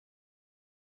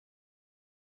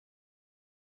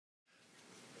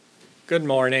Good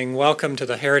morning. Welcome to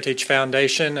the Heritage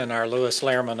Foundation and our Lewis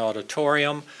Lehrman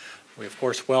Auditorium. We, of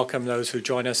course, welcome those who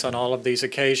join us on all of these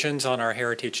occasions on our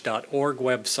heritage.org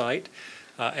website.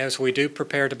 As we do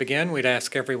prepare to begin, we'd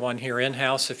ask everyone here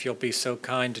in-house if you'll be so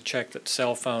kind to check that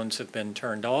cell phones have been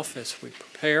turned off as we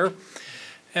prepare.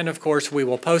 And, of course, we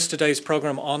will post today's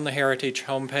program on the Heritage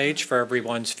homepage for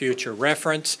everyone's future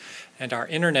reference. And our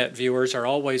Internet viewers are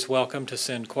always welcome to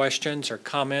send questions or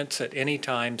comments at any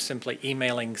time, simply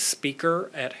emailing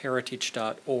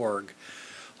speaker@heritage.org.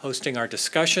 Hosting our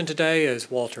discussion today is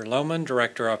Walter Lohman,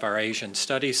 Director of our Asian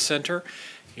Studies Center.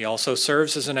 He also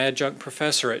serves as an adjunct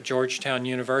professor at Georgetown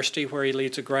University, where he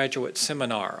leads a graduate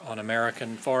seminar on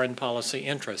American foreign policy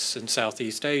interests in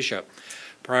Southeast Asia.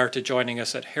 Prior to joining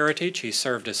us at Heritage, he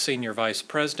served as Senior Vice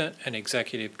President and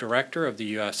Executive Director of the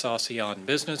U.S. ASEAN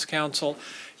Business Council.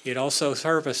 He had also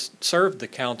served the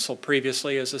Council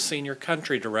previously as a Senior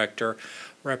Country Director,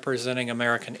 representing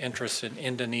American interests in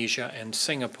Indonesia and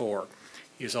Singapore.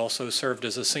 He has also served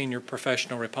as a Senior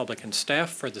Professional Republican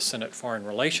Staff for the Senate Foreign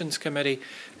Relations Committee,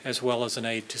 as well as an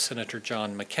aide to Senator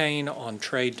John McCain on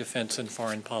trade, defense, and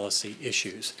foreign policy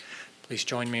issues. Please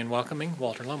join me in welcoming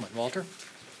Walter Lohman. Walter?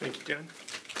 Thank you, John.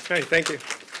 Hey, thank you.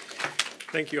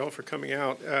 Thank you all for coming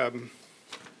out.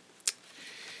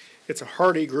 It's a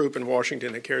hearty group in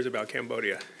Washington that cares about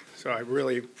Cambodia, so I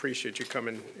really appreciate you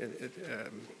coming and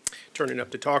turning up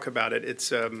to talk about it.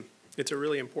 It's a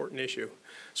really important issue.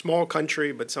 Small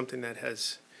country, but something that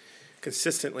has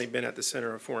consistently been at the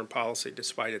center of foreign policy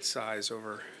despite its size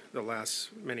over the last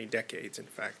many decades, in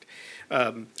fact.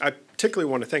 I particularly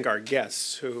want to thank our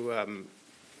guests who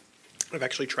have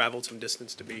actually traveled some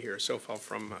distance to be here. Sofal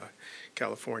from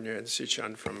California and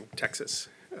Sichan from Texas.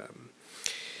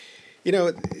 You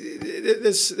know,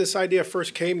 this idea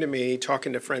first came to me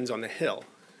talking to friends on the Hill.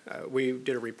 We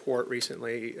did a report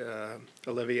recently,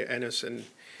 Olivia Ennis and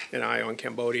I, on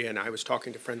Cambodia, and I was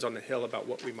talking to friends on the Hill about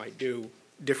what we might do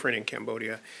different in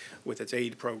Cambodia with its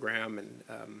aid program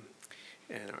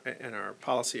and our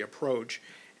policy approach.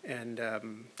 And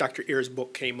Dr. Ear's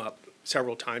book came up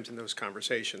several times in those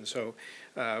conversations. So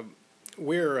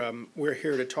we're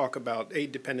here to talk about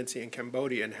aid dependency in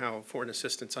Cambodia and how foreign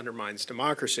assistance undermines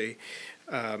democracy,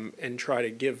 and try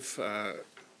to give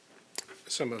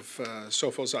some of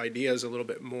Sofal's ideas a little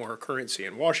bit more currency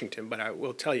in Washington. But I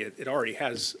will tell you, it already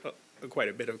has quite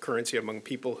a bit of currency among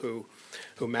people who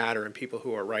matter and people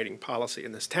who are writing policy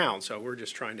in this town. So we're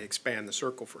just trying to expand the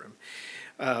circle for him.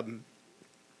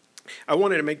 I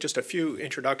wanted to make just a few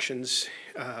introductions,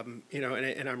 you know,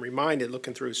 and I'm reminded,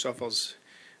 looking through Sofal's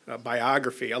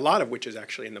biography, a lot of which is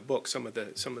actually in the book. Some of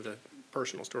the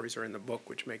personal stories are in the book,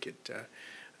 which make it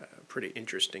pretty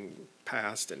interesting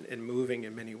past and moving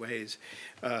in many ways.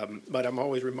 But I'm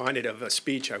always reminded of a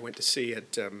speech I went to see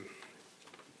at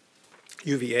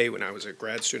UVA when I was a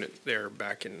grad student there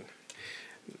back in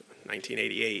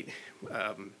 1988.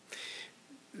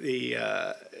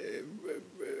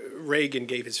 Reagan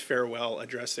gave his farewell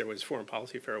address. There was foreign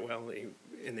policy farewell.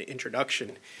 In the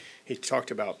introduction, he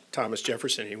talked about Thomas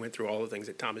Jefferson. He went through all the things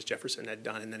that Thomas Jefferson had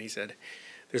done, and then he said,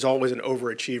 "There's always an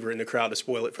overachiever in the crowd to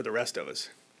spoil it for the rest of us."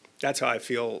 That's how I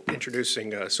feel introducing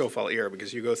Sofal Ear,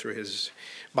 because you go through his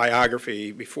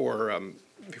biography before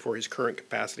his current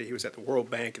capacity. He was at the World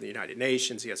Bank and the United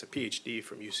Nations. He has a PhD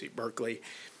from UC Berkeley,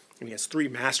 and he has 3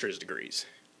 master's degrees.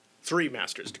 3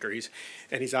 master's degrees,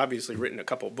 and he's obviously written a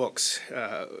couple books.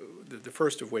 The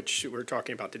first of which we're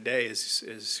talking about today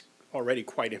is already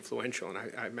quite influential,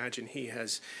 and I imagine he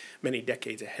has many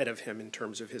decades ahead of him in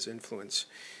terms of his influence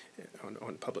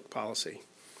on public policy.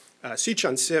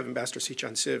 Sichan Siv, Ambassador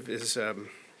Sichan Siv, is a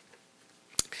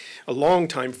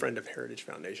longtime friend of Heritage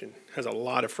Foundation, has a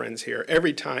lot of friends here.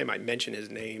 Every time I mention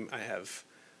his name, I have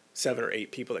 7 or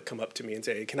 8 people that come up to me and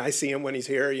say, "Can I see him when he's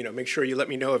here? You know, make sure you let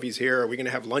me know if he's here. Are we going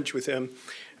to have lunch with him?"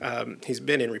 He's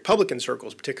been in Republican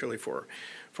circles, particularly for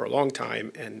a long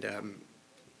time, and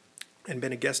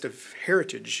been a guest of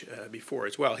Heritage before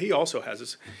as well. He also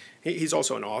has he's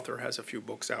also an author, has a few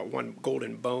books out. One,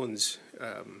 Golden Bones,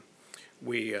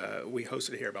 we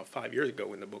hosted here about 5 years ago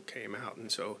when the book came out, and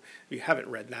so if you haven't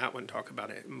read that one, talk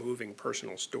about a moving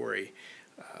personal story.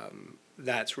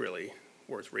 That's really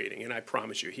worth reading, and I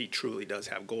promise you, he truly does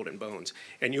have golden bones,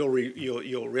 and you'll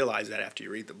realize that after you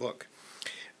read the book.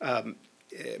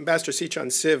 Ambassador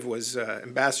Sichan Siv was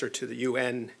ambassador to the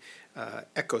UN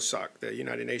ECOSOC, the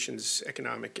United Nations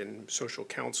Economic and Social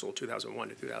Council, 2001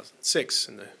 to 2006,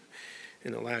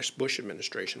 in the last Bush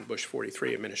administration, Bush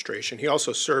 43 administration. He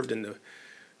also served in the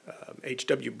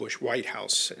H.W. Bush White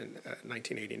House in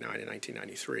 1989 and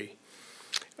 1993.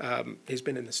 He's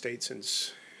been in the States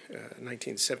since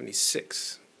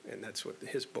 1976, And that's what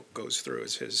his book goes through,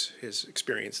 is his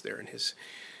experience there and his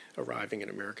arriving in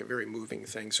America. Very moving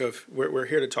thing. So if we're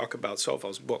here to talk about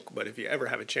Sofal's book, but if you ever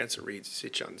have a chance to read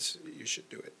Sichan's, you should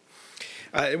do it.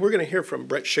 And we're going to hear from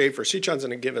Brett Schaefer. Sichan's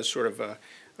going to give us sort of a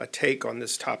take on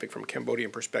this topic from a Cambodian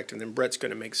perspective, and then Brett's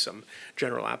going to make some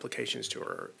general applications to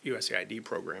our USAID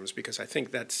programs, because I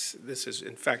think this is,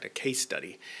 in fact, a case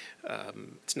study.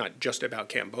 It's not just about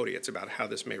Cambodia. It's about how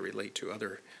this may relate to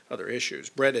other issues.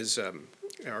 Brett is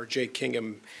our J.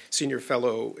 Kingham Senior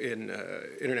Fellow in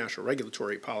International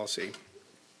Regulatory Policy.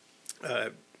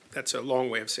 That's a long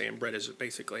way of saying Brett is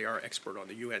basically our expert on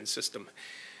the UN system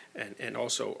and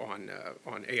also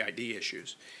on AID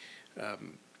issues.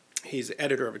 He's the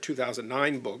editor of a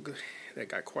 2009 book that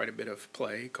got quite a bit of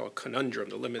play called Conundrum: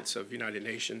 The Limits of United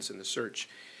Nations and the Search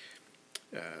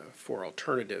for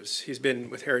Alternatives. He's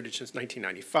been with Heritage since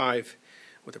 1995,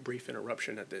 with a brief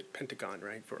interruption at the Pentagon,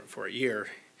 right, for a year.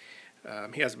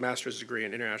 He has a master's degree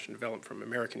in international development from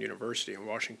American University in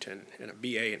Washington and a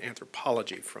BA in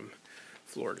anthropology from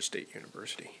Florida State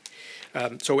University.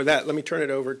 So with that, let me turn it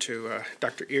over to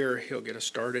Dr. Ear. He'll get us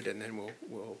started, and then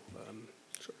we'll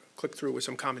sort of click through with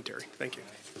some commentary. Thank you.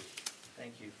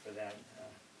 Thank you for that,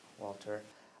 Walter.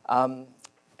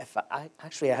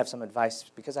 Actually, I have some advice.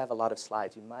 Because I have a lot of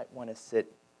slides, you might want to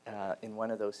sit in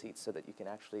one of those seats so that you can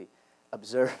actually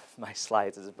observe my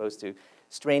slides as opposed to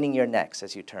straining your necks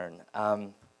as you turn.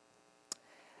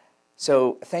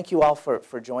 So thank you all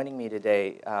for joining me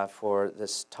today for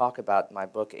this talk about my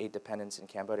book, Aid Dependence in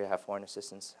Cambodia, How Foreign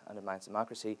Assistance Undermines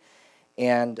Democracy.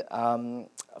 And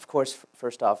of course,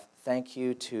 first off, thank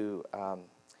you to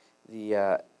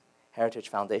the Heritage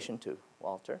Foundation, to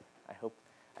Walter. I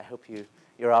hope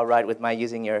you're all right with my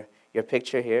using your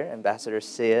picture here, Ambassador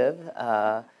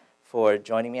Siv, for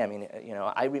joining me. I mean, you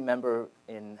know, I remember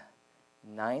in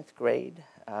 9th grade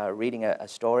reading a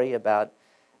story about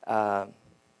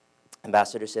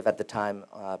Ambassador Siv, at the time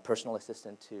personal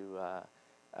assistant to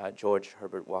George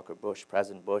Herbert Walker Bush,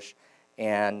 President Bush,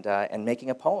 and making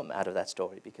a poem out of that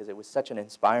story, because it was such an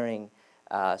inspiring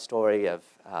story of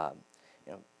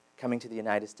you know, coming to the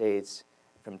United States,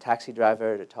 from taxi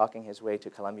driver to talking his way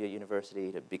to Columbia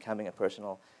University to becoming a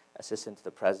personal assistant to the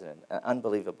president.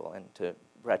 Unbelievable. And to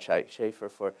Brett Schaefer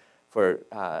for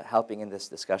helping in this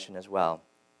discussion as well.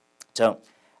 So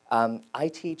I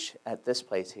teach at this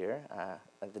place here,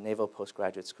 at the Naval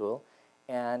Postgraduate School,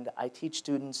 and I teach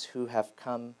students who have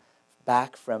come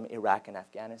back from Iraq and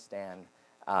Afghanistan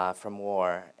from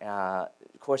war,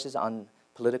 courses on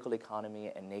political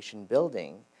economy and nation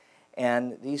building.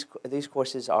 And these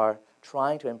courses are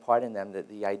trying to impart in them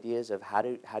the ideas of how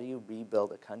do you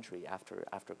rebuild a country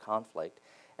after conflict.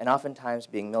 And oftentimes,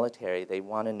 being military, they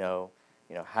want to know,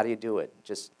 you know, how do you do it?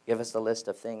 Just give us the list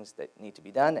of things that need to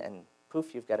be done, and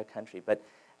poof, you've got a country. But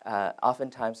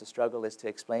oftentimes, the struggle is to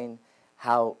explain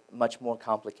how much more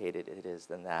complicated it is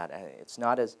than that. And it's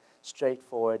not as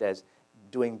straightforward as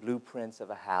doing blueprints of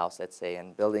a house, let's say,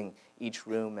 and building each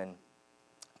room and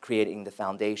creating the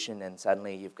foundation, and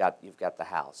suddenly you've got the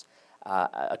house.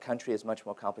 A country is much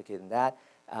more complicated than that.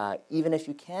 Even if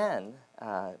you can,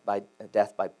 by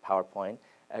death by PowerPoint,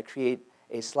 create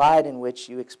a slide in which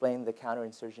you explain the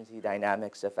counterinsurgency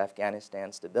dynamics of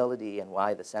Afghanistan stability and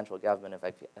why the central government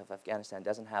of Afghanistan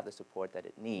doesn't have the support that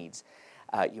it needs,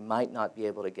 you might not be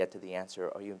able to get to the answer,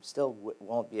 or you still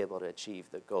won't be able to achieve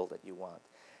the goal that you want.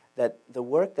 That the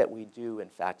work that we do, in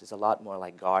fact, is a lot more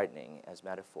like gardening as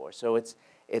metaphor. So it's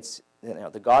you know,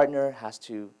 the gardener has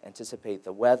to anticipate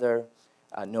the weather,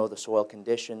 know the soil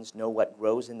conditions, know what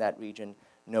grows in that region,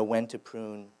 know when to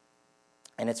prune.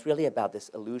 And it's really about this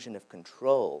illusion of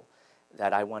control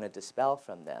that I want to dispel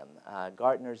from them.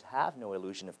 Gardeners have no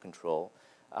illusion of control.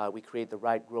 We create the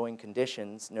right growing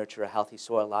conditions, nurture a healthy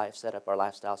soil life, set up our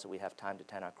lifestyle so we have time to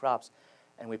tend our crops,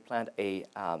 and we plant a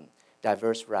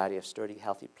diverse variety of sturdy,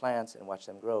 healthy plants and watch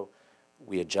them grow.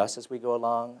 We adjust as we go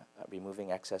along,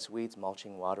 removing excess weeds,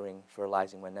 mulching, watering,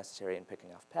 fertilizing when necessary, and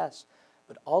picking off pests.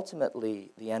 But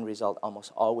ultimately, the end result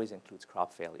almost always includes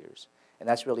crop failures. And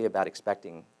that's really about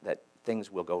expecting that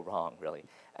things will go wrong, really,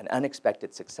 and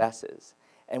unexpected successes.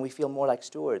 And we feel more like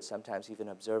stewards, sometimes even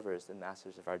observers, than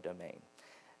masters of our domain.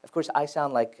 Of course, I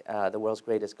sound like the world's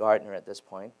greatest gardener at this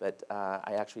point, but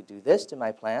I actually do this to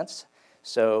my plants.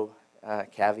 So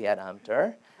caveat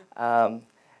emptor.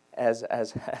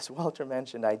 As Walter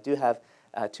mentioned, I do have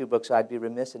 2 books, so I'd be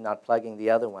remiss in not plugging the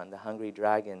other one, The Hungry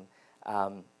Dragon,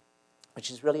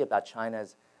 which is really about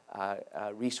China's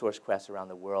resource quest around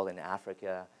the world, in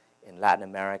Africa, in Latin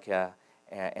America,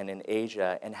 and in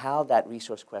Asia, and how that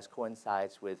resource quest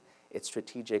coincides with its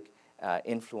strategic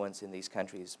influence in these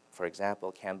countries. For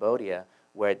example, Cambodia,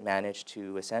 where it managed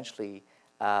to essentially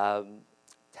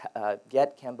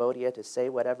get Cambodia to say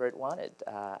whatever it wanted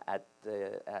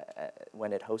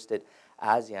when it hosted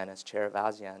ASEAN as chair of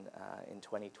ASEAN in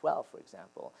 2012, for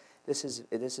example. This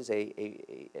is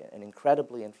an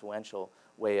incredibly influential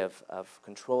way of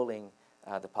controlling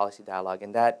the policy dialogue,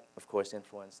 and that, of course,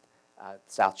 influenced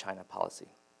South China policy.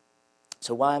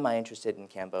 So why am I interested in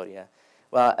Cambodia?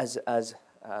 Well, as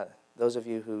those of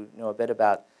you who know a bit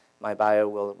about my bio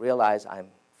will realize, I'm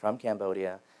from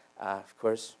Cambodia. Of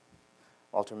course,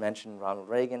 Walter mentioned Ronald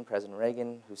Reagan, President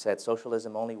Reagan, who said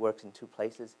socialism only works in two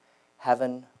places: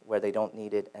 heaven, where they don't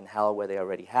need it, and hell, where they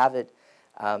already have it.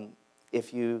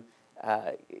 If you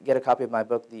get a copy of my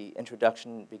book, the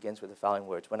introduction begins with the following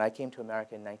words. When I came to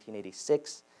America in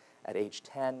 1986, at age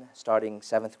 10, starting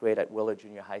 7th grade at Willard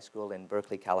Junior High School in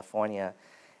Berkeley, California,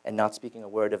 and not speaking a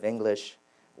word of English,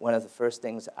 one of the first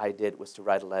things I did was to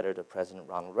write a letter to President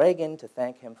Ronald Reagan to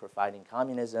thank him for fighting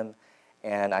communism.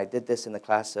 And I did this in the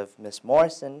class of Miss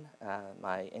Morrison,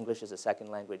 my English as a second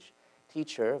language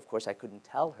teacher. Of course, I couldn't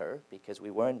tell her because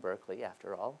we were in Berkeley,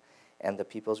 after all, and the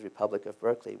People's Republic of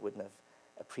Berkeley wouldn't have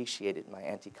appreciated my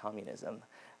anti-communism.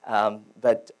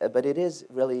 But it is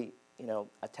really,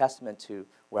 a testament to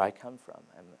where I come from.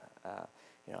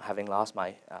 Having lost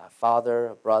my father,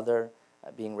 a brother,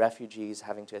 being refugees,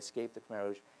 having to escape the Khmer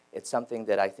Rouge, it's something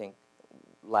that I think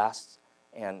lasts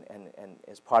and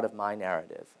is part of my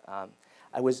narrative.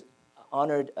 I was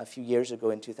honored a few years ago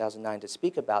in 2009 to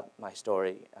speak about my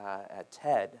story at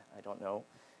TED. I don't know.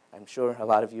 I'm sure a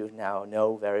lot of you now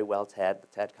know very well TED, the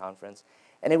TED conference.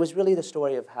 And it was really the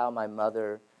story of how my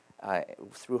mother,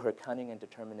 through her cunning and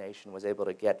determination, was able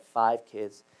to get 5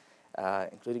 kids,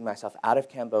 including myself, out of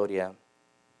Cambodia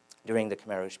during the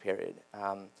Khmer Rouge period.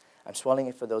 I'm spoiling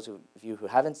it for those of you who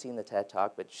haven't seen the TED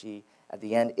Talk, but she, at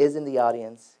the end, is in the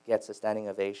audience, gets a standing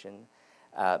ovation.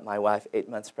 My wife, 8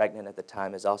 months pregnant at the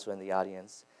time, is also in the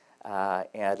audience,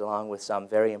 and along with some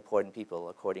very important people,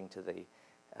 according to the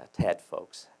TED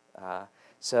folks.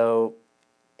 So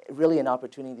really an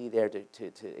opportunity there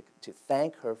to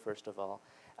thank her, first of all.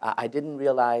 I didn't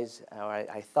realize, or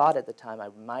I thought at the time I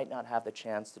might not have the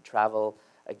chance to travel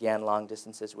again long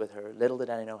distances with her. Little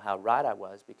did I know how right I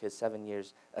was, because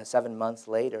 7 months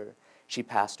later, she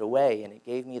passed away, and it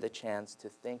gave me the chance to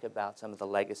think about some of the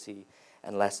legacy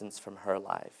and lessons from her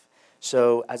life.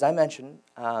 So, as I mentioned,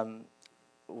 I'm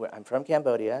from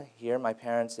Cambodia. Here, my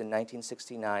parents in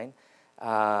 1969.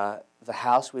 The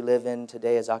house we live in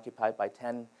today is occupied by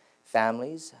 10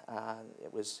 families.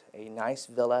 It was a nice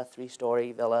villa,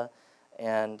 3-story villa,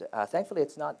 and thankfully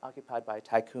it's not occupied by a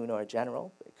tycoon or a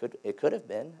general. It could have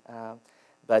been,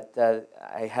 but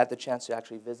I had the chance to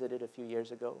actually visit it a few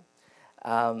years ago.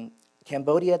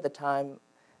 Cambodia at the time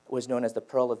was known as the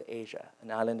Pearl of Asia,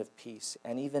 an island of peace,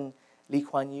 and even Lee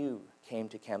Kuan Yew came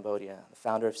to Cambodia, the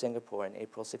founder of Singapore, in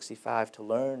April '65 to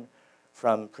learn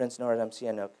from Prince Norodom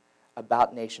Sihanouk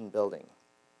about nation building.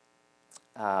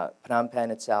 Phnom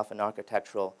Penh itself, an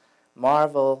architectural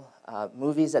marvel.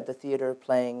 Movies at the theater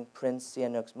playing Prince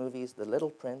Sihanouk's movies, The Little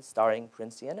Prince, starring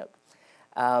Prince Sihanouk.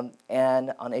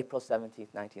 And on April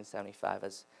 17th, 1975,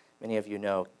 as many of you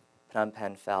know, Phnom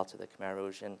Penh fell to the Khmer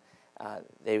Rouge, and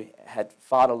they had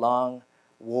fought a long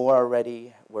war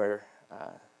already, were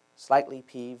slightly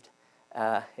peeved,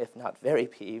 if not very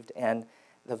peeved, and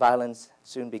the violence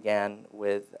soon began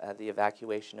with the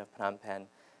evacuation of Phnom Penh.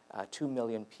 2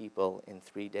 million people in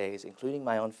 3 days, including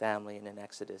my own family, in an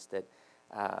exodus that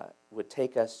would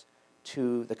take us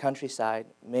to the countryside,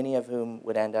 many of whom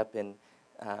would end up in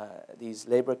these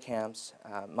labor camps.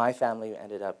 My family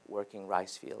ended up working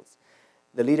rice fields.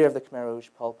 The leader of the Khmer Rouge,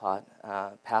 Pol Pot,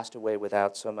 passed away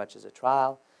without so much as a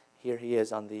trial. Here he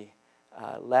is on the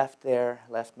left there,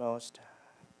 leftmost.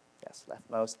 Yes,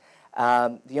 leftmost.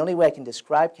 The only way I can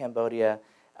describe Cambodia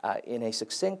in a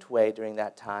succinct way during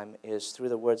that time is through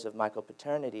the words of Michael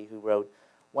Paternity, who wrote,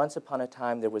 "Once upon a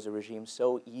time there was a regime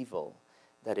so evil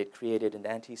that it created an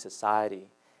anti-society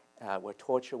where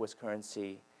torture was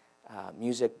currency,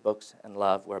 music, books, and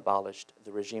love were abolished.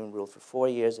 The regime ruled for 4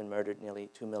 years and murdered nearly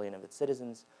 2 million of its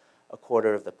citizens, a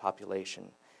quarter of the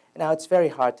population." Now, it's very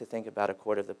hard to think about a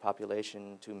quarter of the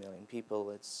population, 2 million people.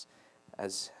 It's,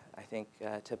 as I think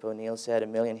Tip O'Neill said,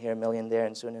 1 million here, 1 million there,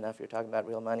 and soon enough you're talking about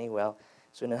real money. Well,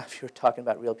 soon enough you're talking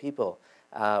about real people.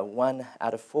 1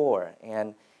 out of 4.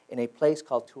 And in a place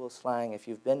called Tuol Sleng, if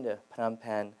you've been to Phnom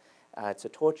Penh, it's a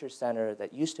torture center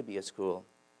that used to be a school.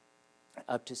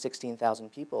 Up to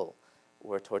 16,000 people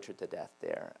were tortured to death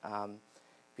there.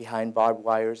 Behind barbed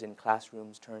wires in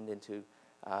classrooms turned into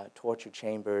torture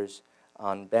chambers,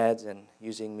 on beds and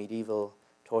using medieval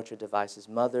torture devices.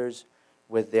 Mothers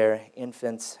with their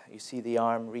infants, you see the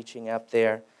arm reaching up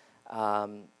there.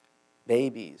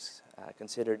 babies,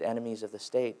 considered enemies of the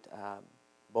state,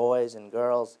 boys and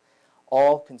girls,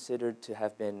 all considered to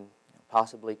have been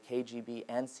possibly KGB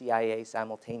and CIA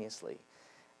simultaneously,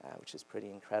 which is pretty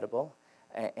incredible,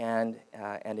 and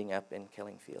ending up in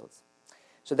killing fields.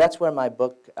 So that's where my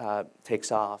book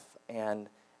takes off. And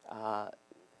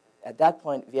at that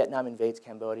point, Vietnam invades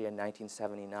Cambodia in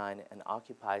 1979 and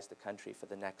occupies the country for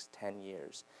the next 10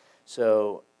 years.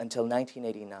 So until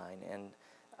 1989. And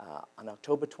on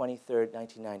October 23rd,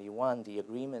 1991, the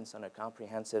agreements on a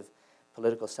comprehensive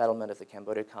political settlement of the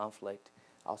Cambodia conflict,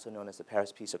 also known as the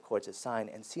Paris Peace Accords, is signed.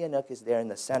 And Sihanouk is there in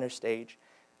the center stage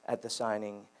at the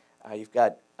signing. You've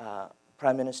got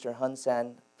Prime Minister Hun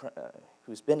Sen,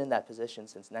 who's been in that position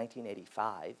since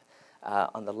 1985,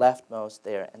 on the leftmost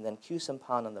there, and then Khieu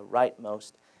Samphan on the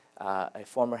rightmost, a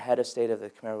former head of state of the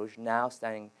Khmer Rouge, now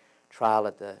standing trial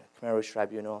at the Khmer Rouge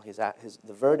Tribunal.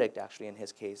 The verdict, actually, in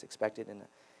his case, expected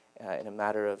in a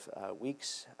matter of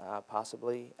weeks,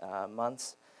 possibly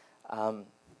months.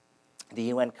 The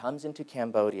UN comes into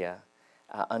Cambodia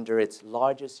under its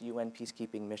largest UN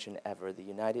peacekeeping mission ever, the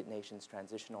United Nations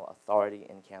Transitional Authority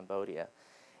in Cambodia.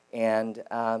 And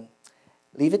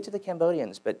leave it to the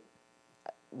Cambodians, but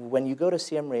when you go to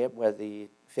Siem Reap, where the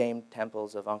famed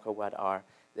temples of Angkor Wat are,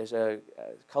 there's a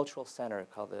cultural center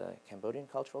called the Cambodian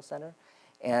Cultural Center,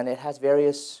 and it has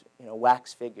various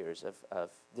wax figures of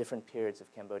different periods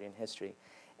of Cambodian history.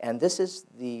 And this is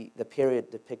the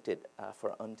period depicted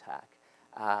for UNTAC.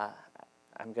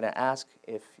 I'm going to ask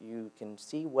if you can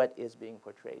see what is being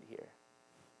portrayed here.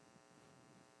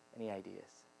 Any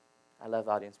ideas? I love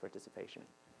audience participation.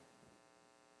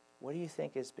 What do you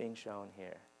think is being shown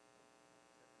here?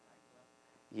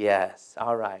 Yes,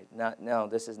 all right. No,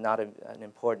 this is not an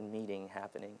important meeting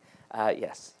happening.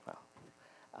 Yes, well,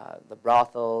 the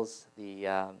brothels,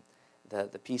 the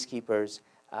peacekeepers.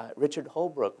 Richard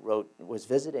Holbrooke was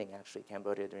visiting, actually,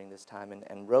 Cambodia during this time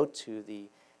and wrote to the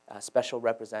special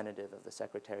representative of the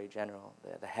Secretary General,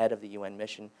 the head of the UN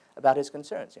mission, about his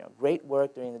concerns. Great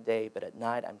work during the day, but at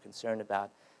night I'm concerned about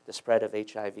the spread of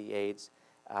HIV/AIDS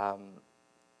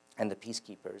and the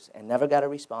peacekeepers, and never got a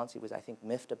response. He was, I think,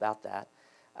 miffed about that.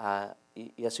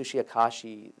 Yasushi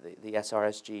Akashi, the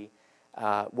SRSG,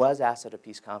 was asked at a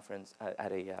peace conference,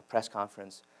 at a press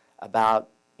conference, about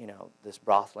this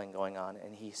brothling going on,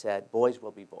 and he said, "Boys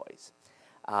will be boys,"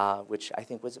 which I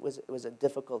think was a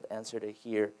difficult answer to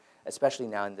hear, especially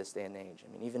now in this day and age.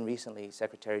 I mean, even recently,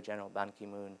 Secretary General Ban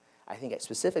Ki-moon, I think,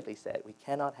 specifically said we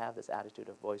cannot have this attitude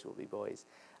of boys will be boys.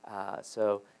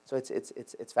 So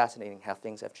it's fascinating how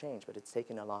things have changed, but it's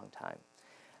taken a long time.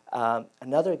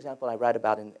 Another example I write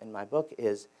about in my book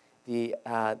is the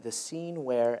scene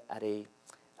where at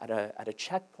a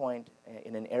checkpoint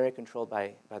in an area controlled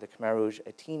by the Khmer Rouge,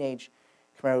 a teenage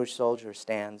Khmer Rouge soldier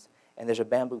stands, and there's a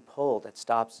bamboo pole that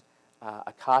stops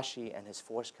Akashi and his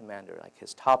force commander, like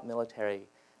his top military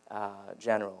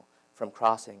general, from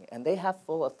crossing. And they have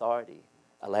full authority,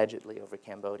 allegedly, over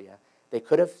Cambodia. They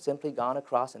could have simply gone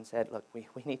across and said, look, we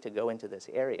need to go into this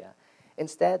area.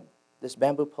 Instead, this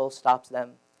bamboo pole stops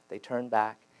them. They turn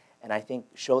back, and I think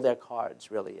show their cards,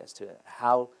 really, as to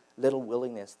how little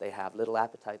willingness they have, little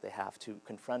appetite they have to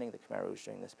confronting the Khmer Rouge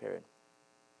during this period.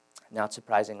 Not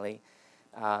surprisingly,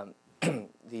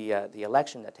 the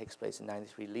election that takes place in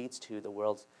 '93 leads to the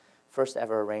world's first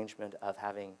ever arrangement of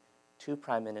having two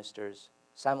prime ministers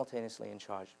simultaneously in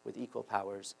charge with equal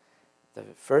powers. The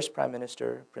first prime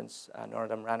minister, Prince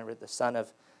Norodom Ranariddh, the son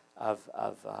of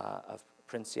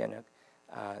Prince Sihanouk,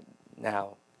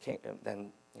 now King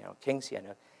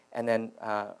Sihanouk, and then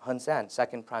Hun Sen,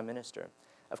 second prime minister.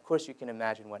 Of course, you can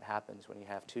imagine what happens when you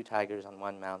have two tigers on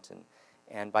one mountain.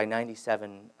 And by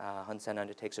 '97, Hun Sen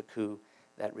undertakes a coup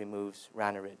that removes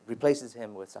Ranariddh, replaces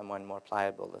him with someone more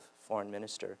pliable, the foreign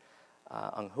minister,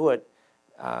 Ang Huat,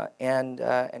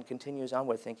 and continues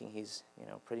onward, thinking he's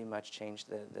pretty much changed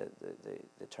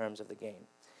the terms of the game.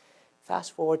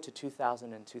 Fast forward to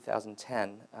 2000 and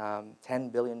 2010,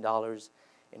 $10 billion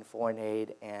in foreign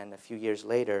aid, and a few years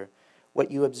later,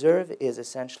 what you observe is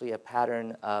essentially a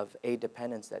pattern of aid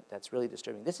dependence that's really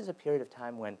disturbing. This is a period of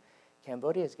time when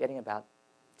Cambodia is getting about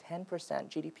 10%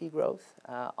 GDP growth,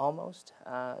 almost.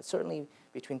 Certainly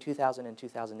between 2000 and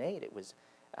 2008, it was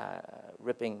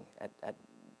ripping at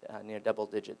near double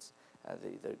digits.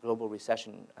 The global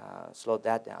recession slowed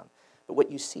that down. But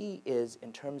what you see is,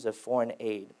 in terms of foreign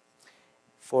aid,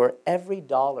 for every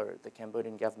dollar the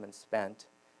Cambodian government spent,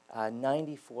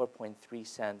 94.3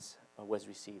 cents was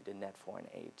received in net foreign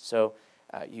aid. So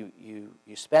you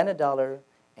spend a dollar,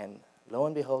 and lo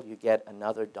and behold, you get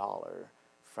another dollar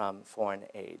from foreign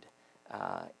aid.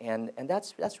 And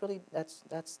that's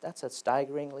a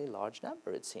staggeringly large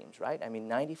number, it seems, right? I mean,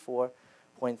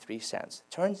 94.3 cents.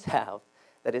 Turns out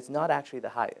that it's not actually the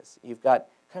highest. You've got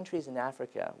countries in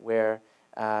Africa where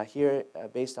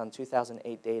based on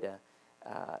 2008 data,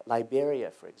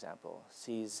 Liberia, for example,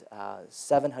 sees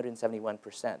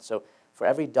 771%. So for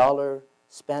every dollar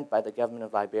spent by the government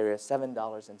of Liberia,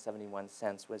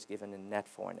 $7.71 was given in net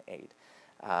foreign aid.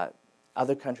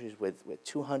 Other countries with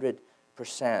 200%,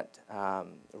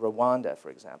 Rwanda, for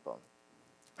example,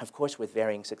 of course with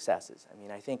varying successes. I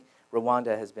mean, I think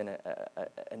Rwanda has been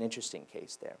an interesting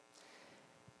case there.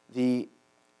 The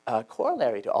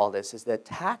corollary to all this is that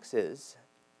taxes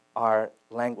are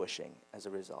languishing as a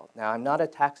result. Now, I'm not a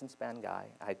tax and spend guy.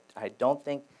 I don't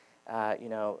think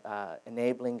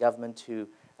enabling government to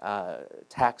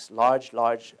tax large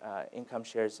income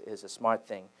shares is a smart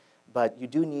thing. But you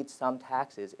do need some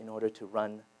taxes in order to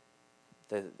run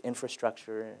the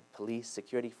infrastructure, police,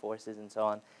 security forces, and so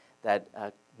on that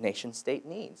a nation state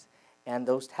needs. And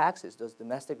those taxes, those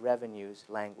domestic revenues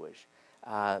languish,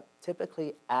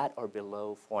 typically at or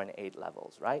below foreign aid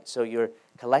levels, right? So you're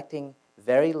collecting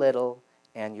very little,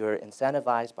 and you're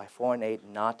incentivized by foreign aid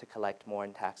not to collect more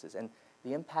in taxes. And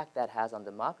the impact that has on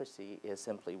democracy is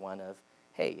simply one of,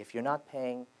 hey, if you're not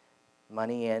paying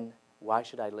money in, why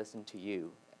should I listen to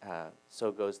you?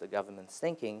 So goes the government's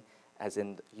thinking, as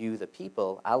in you, the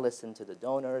people. I'll listen to the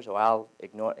donors, or I'll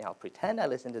pretend I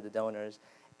listen to the donors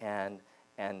and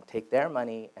take their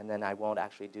money, and then I won't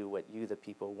actually do what you, the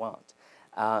people, want.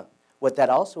 What that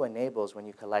also enables when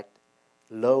you collect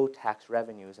low tax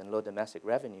revenues and low domestic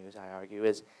revenues, I argue,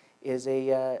 is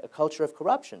a culture of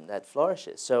corruption that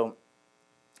flourishes. So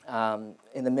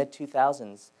in the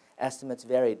mid-2000s, estimates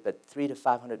varied, but 300 to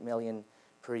 500 million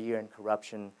per year in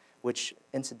corruption, which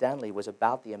incidentally was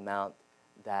about the amount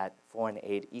that foreign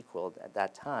aid equaled at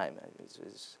that time.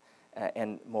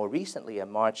 And more recently, a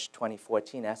March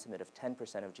 2014 estimate of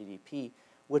 10% of GDP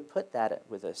would put that,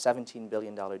 with a $17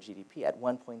 billion GDP, at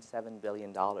 $1.7 billion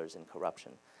in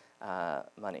corruption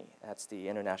money. That's the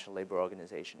International Labor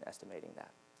Organization estimating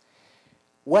that.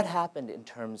 What happened in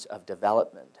terms of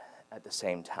development at the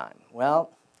same time?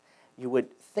 Well, you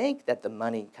would think that the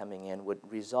money coming in would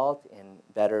result in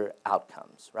better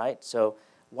outcomes, right? So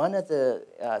one of the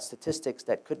statistics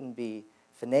that couldn't be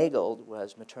finagled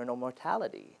was maternal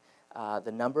mortality,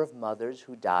 the number of mothers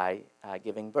who die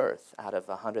giving birth out of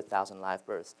 100,000 live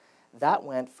births. That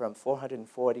went from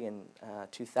 440 in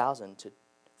 2000 to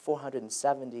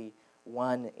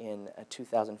 471 in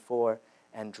 2004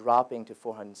 and dropping to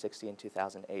 460 in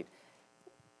 2008.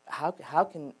 How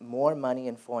can more money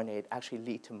in foreign aid actually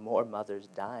lead to more mothers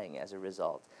dying as a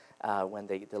result when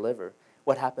they deliver?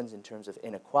 What happens in terms of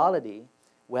inequality?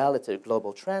 Well, it's a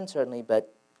global trend, certainly,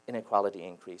 but inequality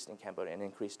increased in Cambodia and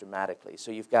increased dramatically.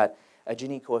 So you've got a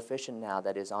Gini coefficient now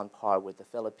that is on par with the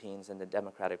Philippines and the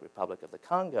Democratic Republic of the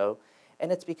Congo,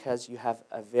 and it's because you have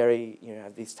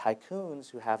these tycoons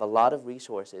who have a lot of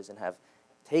resources and have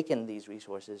taken these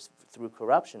resources through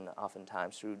corruption,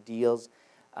 oftentimes through deals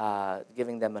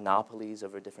giving them monopolies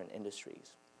over different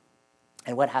industries.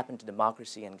 And what happened to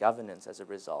democracy and governance as a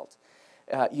result?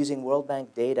 Using World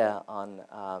Bank data on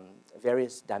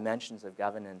various dimensions of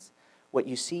governance, what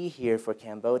you see here for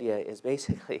Cambodia is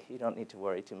basically, you don't need to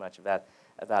worry too much about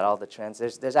all the trends.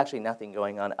 There's actually nothing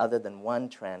going on other than one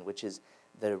trend, which is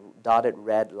the dotted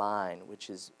red line, which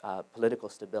is political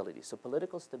stability. So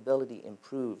political stability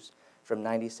improves from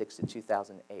 96 to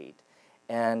 2008.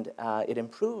 And it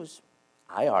improves,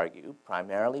 I argue,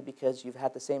 primarily because you've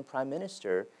had the same prime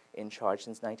minister in charge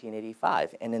since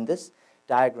 1985. And in this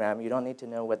diagram, you don't need to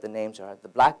know what the names are. The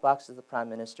black box is the prime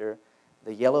minister.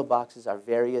 The yellow boxes are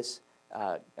various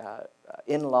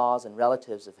in-laws and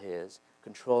relatives of his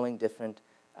controlling different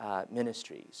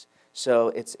ministries. So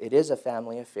it is a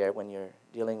family affair when you're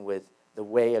dealing with the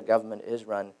way a government is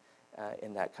run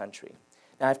in that country.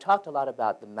 Now, I've talked a lot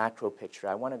about the macro picture.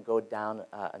 I want to go down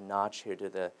a notch here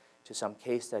to some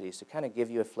case studies to kind of give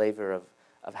you a flavor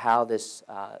of how this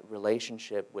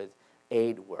relationship with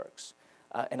aid works.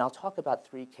 And I'll talk about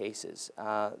three cases.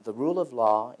 The rule of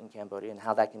law in Cambodia and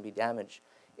how that can be damaged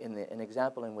in an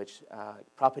example in which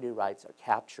property rights are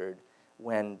captured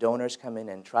when donors come in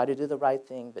and try to do the right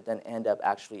thing, but then end up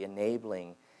actually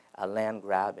enabling land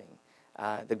grabbing.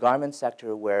 The garment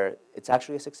sector, where it's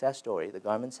actually a success story. The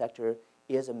garment sector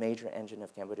is a major engine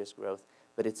of Cambodia's growth,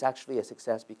 but it's actually a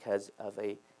success because of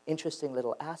an interesting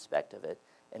little aspect of it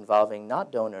involving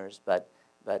not donors, but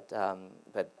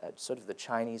sort of the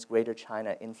Chinese, Greater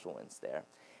China influence there.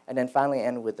 And then finally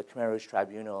end with the Khmer Rouge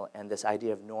Tribunal and this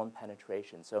idea of norm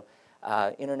penetration. So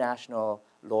international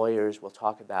lawyers will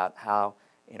talk about how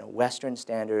Western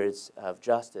standards of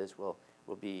justice will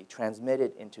be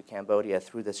transmitted into Cambodia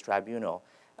through this tribunal.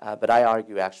 But I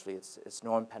argue actually it's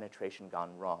norm penetration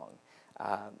gone wrong.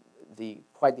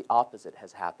 Quite the opposite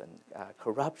has happened.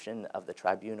 Corruption of the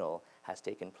tribunal has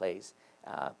taken place.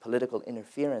 Political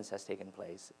interference has taken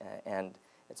place, and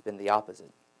it's been the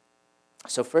opposite.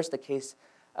 So first, the case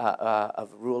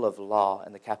of rule of law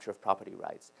and the capture of property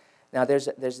rights. Now, there's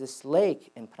this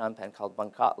lake in Phnom Penh called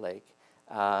Bangkok Lake,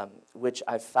 which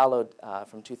I've followed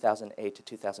from 2008 to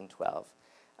 2012.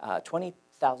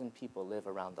 20,000 people live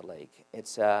around the lake.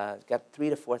 It's got 3,000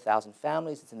 to 4,000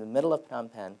 families. It's in the middle of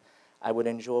Phnom Penh. I would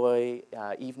enjoy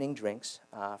evening drinks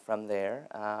from there.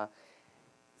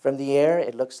 From the air,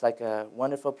 it looks like a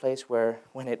wonderful place where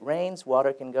when it rains,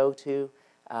 water can go to,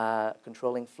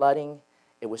 controlling flooding.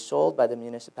 It was sold by the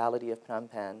municipality of Phnom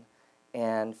Penh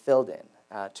and filled in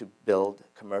to build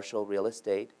commercial real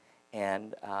estate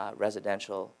and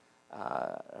residential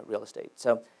real estate.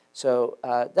 So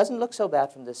it doesn't look so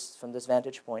bad from this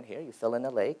vantage point here. You fill in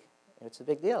a lake, it's a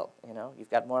big deal. You've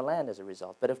got more land as a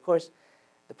result. But of course,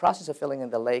 the process of filling in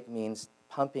the lake means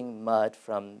pumping mud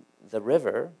from the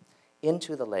river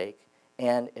into the lake,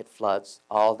 and it floods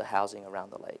all the housing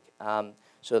around the lake.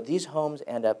 So these homes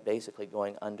end up basically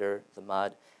going under the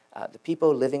mud. The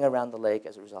people living around the lake,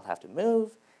 as a result, have to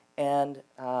move. And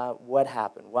what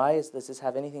happened? Does this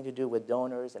have anything to do with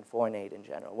donors and foreign aid in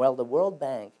general? Well, the World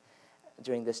Bank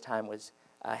during this time was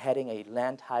heading a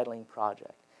land titling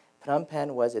project. Phnom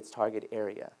Penh was its target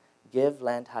area. Give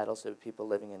land titles to the people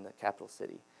living in the capital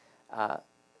city.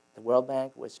 The World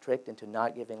Bank was tricked into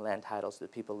not giving land titles to the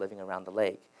people living around the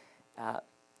lake.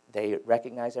 They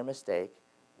recognized their mistake.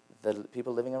 The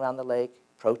people living around the lake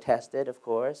protested, of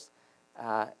course,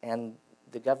 and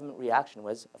the government reaction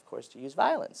was, of course, to use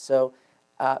violence. So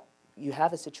you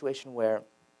have a situation where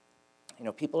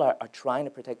people are trying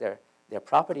to protect their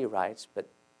property rights, but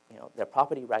their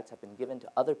property rights have been given to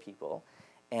other people,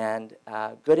 and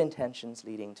good intentions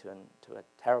leading to a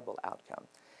terrible outcome.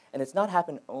 And it's not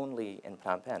happened only in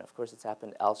Phnom Penh. Of course, it's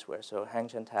happened elsewhere. So Hang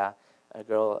Chanta, a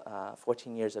girl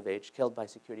 14 years of age, killed by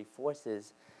security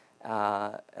forces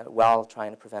while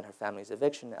trying to prevent her family's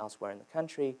eviction elsewhere in the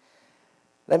country.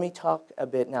 Let me talk a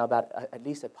bit now about at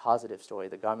least a positive story,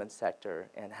 the garment sector,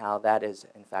 and how that is,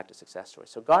 in fact, a success story.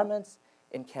 So garments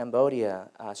in Cambodia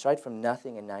started from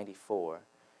nothing in '94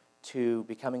 to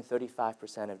becoming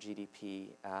 35% of GDP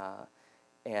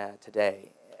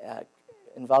today,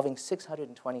 involving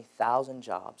 620,000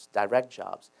 jobs, direct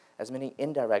jobs, as many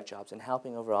indirect jobs, and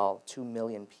helping overall 2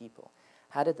 million people.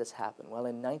 How did this happen? Well,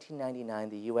 in 1999,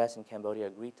 the U.S. and Cambodia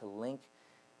agreed to link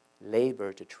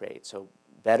labor to trade. So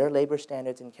better labor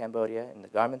standards in Cambodia in the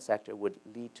garment sector would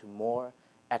lead to more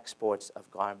exports of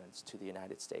garments to the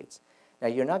United States. Now,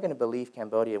 you're not going to believe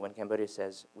Cambodia when Cambodia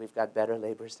says, we've got better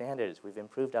labor standards, we've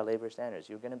improved our labor standards.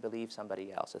 You're going to believe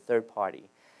somebody else, a third party.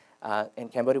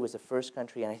 And Cambodia was the first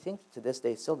country, and I think to this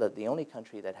day still the only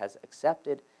country that has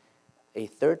accepted a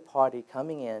third party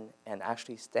coming in and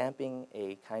actually stamping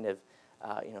a kind of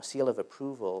seal of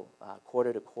approval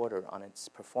quarter to quarter on its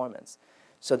performance.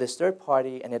 So this third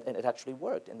party, and it actually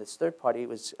worked, and this third party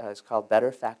is called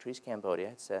Better Factories Cambodia.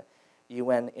 It's a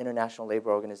UN International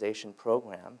Labor Organization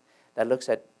program that looks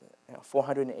at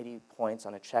 480 points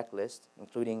on a checklist,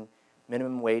 including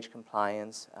minimum wage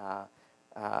compliance,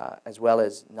 as well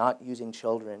as not using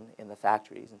children in the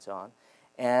factories and so on.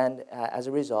 And as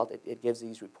a result, it gives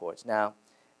these reports. Now,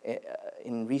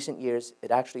 in recent years,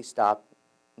 it actually stopped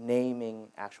naming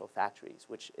actual factories,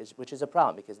 which is a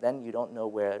problem, because then you don't know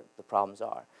where the problems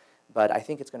are. But I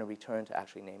think it's going to return to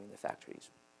actually naming the factories.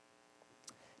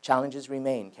 Challenges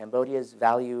remain. Cambodia's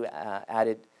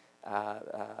value-added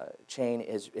chain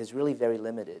is really very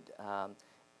limited.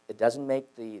 It doesn't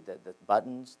make the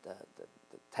buttons, the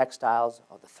textiles,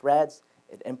 or the threads.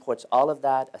 It imports all of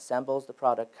that, assembles the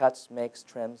product, cuts, makes,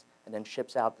 trims, and then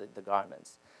ships out the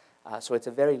garments. So it's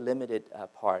a very limited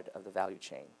part of the value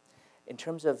chain. In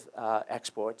terms of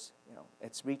exports,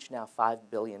 it's reached now $5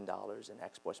 billion in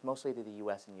exports, mostly to the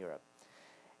U.S. and Europe.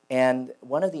 And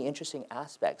one of the interesting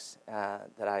aspects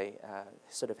that I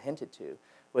sort of hinted to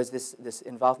was this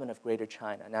involvement of Greater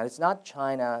China. Now, it's not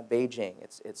China, Beijing,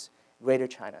 it's Greater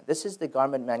China. This is the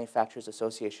Garment Manufacturers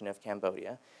Association of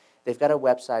Cambodia. They've got a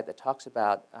website that talks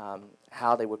about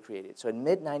how they were created. So in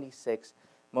mid-'96,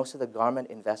 most of the garment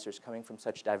investors coming from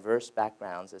such diverse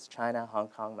backgrounds as China, Hong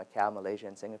Kong, Macau, Malaysia,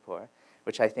 and Singapore,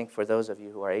 which I think for those of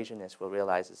you who are Asianists will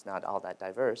realize is not all that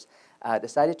diverse,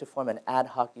 decided to form an ad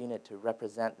hoc unit to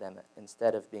represent them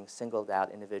instead of being singled out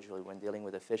individually when dealing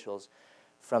with officials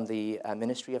from the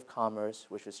Ministry of Commerce,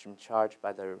 which was in charge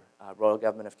by the Royal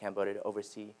Government of Cambodia to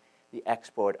oversee the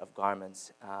export of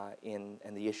garments and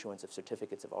the issuance of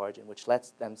certificates of origin, which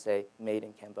lets them say made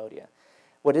in Cambodia.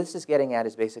 What this is getting at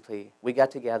is basically we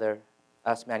got together,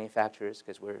 us manufacturers,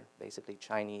 because we're basically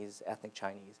Chinese, ethnic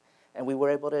Chinese, and we were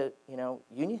able to,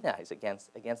 unionize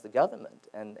against the government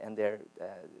and their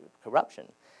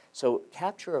corruption. So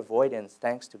capture avoidance,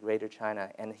 thanks to Greater China,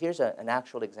 and here's an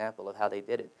actual example of how they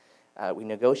did it. We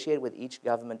negotiate with each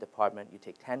government department. You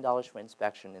take $10 for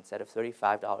inspection instead of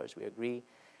 $35. We agree.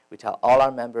 We tell all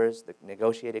our members the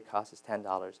negotiated cost is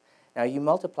 $10. Now you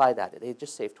multiply that. They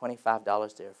just saved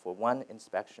 $25 there for one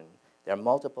inspection. There are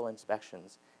multiple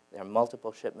inspections. There are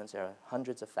multiple shipments. There are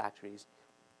hundreds of factories,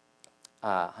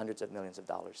 hundreds of millions of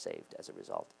dollars saved as a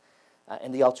result.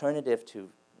 And the alternative to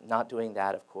not doing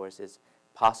that, of course, is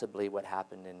possibly what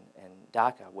happened in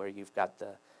Dhaka, where you've got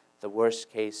the worst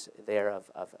case there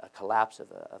of a collapse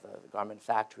of a garment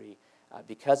factory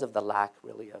because of the lack,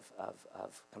 really,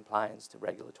 of compliance to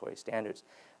regulatory standards.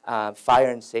 Fire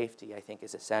and safety, I think,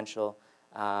 is essential.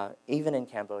 Even in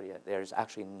Cambodia, there's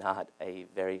actually not a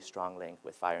very strong link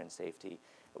with fire and safety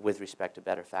with respect to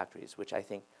better factories, which I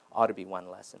think ought to be one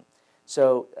lesson.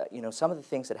 So, some of the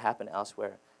things that happen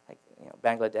elsewhere, like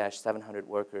Bangladesh, 700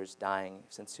 workers dying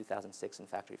since 2006 in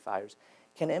factory fires,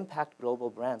 can impact global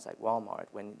brands like Walmart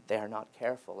when they are not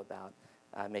careful about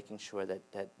making sure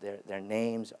that their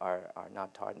names are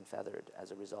not tarred and feathered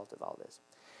as a result of all this.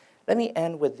 Let me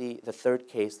end with the third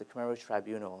case, the Khmer Rouge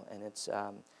Tribunal, and its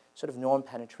sort of norm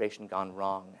penetration gone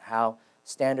wrong, how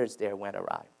standards there went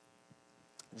awry.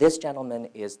 This gentleman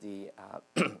is the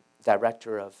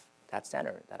director of that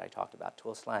center that I talked about,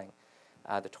 Tuol Sleng,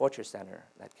 the torture center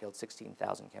that killed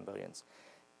 16,000 Cambodians.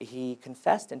 He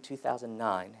confessed in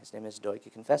 2009, his name is Doik, he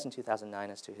confessed in 2009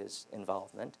 as to his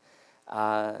involvement.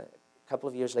 A couple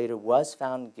of years later was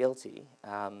found guilty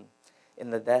in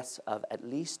the deaths of at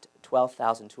least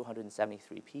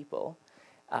 12,273 people,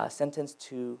 sentenced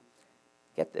to,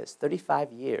 get this,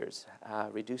 35 years,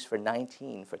 reduced for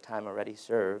 19 for time already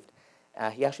served.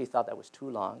 He actually thought that was too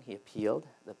long. He appealed.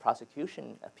 The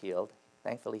prosecution appealed.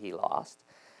 Thankfully, he lost.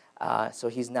 So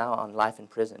he's now on life in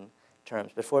prison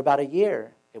terms. But for about a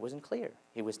year, it wasn't clear.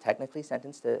 He was technically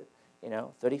sentenced to,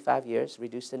 35 years,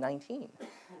 reduced to 19.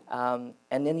 And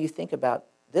then you think about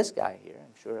this guy here.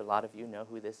 I'm sure a lot of you know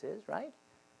who this is, right?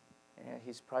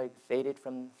 He's probably faded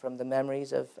from the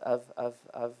memories of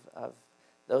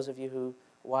those of you who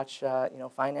watch,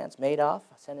 finance. Madoff,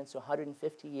 sentenced to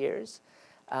 150 years.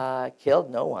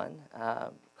 Killed no one,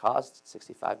 caused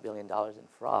 $65 billion in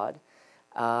fraud,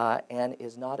 and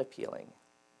is not appealing.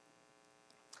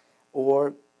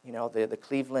 Or, the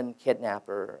Cleveland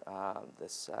kidnapper,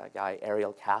 this guy,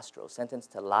 Ariel Castro,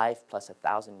 sentenced to life plus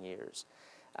 1,000 years,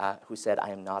 who said, "I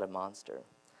am not a monster."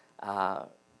 Of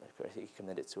course, he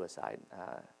committed suicide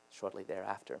shortly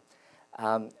thereafter.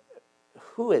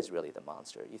 Who is really the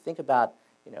monster? You think about,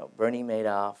 Bernie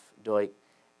Madoff, Doik.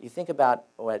 You think about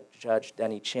what Judge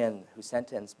Denny Chin, who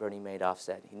sentenced Bernie Madoff,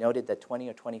 said. He noted that 20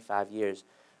 or 25 years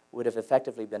would have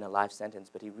effectively been a life sentence,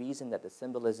 but he reasoned that the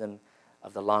symbolism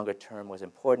of the longer term was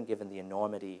important given the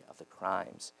enormity of the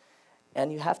crimes.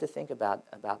 And you have to think about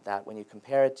that when you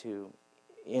compare it to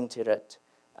Intirat,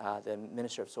 the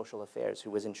Minister of Social Affairs, who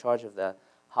was in charge of the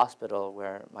hospital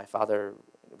where my father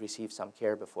received some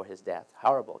care before his death,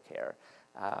 horrible care,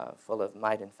 full of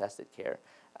mite-infested care.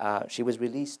 She was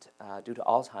released due to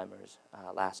Alzheimer's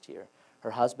last year.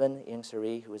 Her husband, Ieng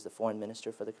Sary, who was the foreign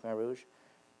minister for the Khmer Rouge,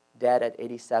 dead at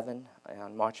 87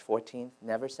 on March 14th,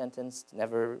 never sentenced,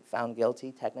 never found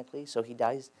guilty technically, so he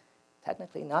dies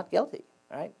technically not guilty,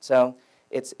 right? So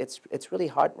it's really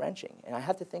heart-wrenching. And I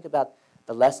have to think about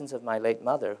the lessons of my late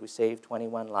mother, who saved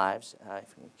 21 lives,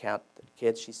 if you count the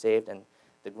kids she saved and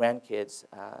the grandkids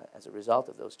as a result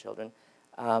of those children,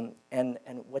 and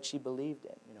what she believed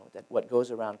in, that what goes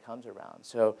around comes around.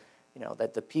 So,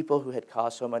 that the people who had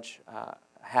caused so much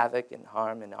havoc and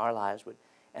harm in our lives would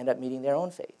end up meeting their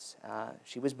own fates.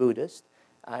 She was Buddhist,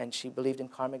 and she believed in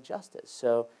karmic justice.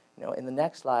 So, in the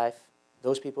next life,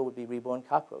 those people would be reborn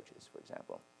cockroaches, for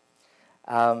example.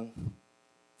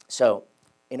 So,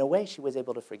 in a way, she was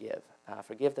able to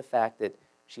forgive the fact that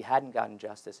she hadn't gotten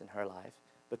justice in her life,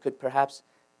 but could perhaps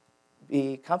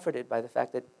be comforted by the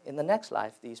fact that in the next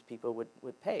life, these people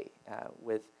would pay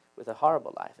with a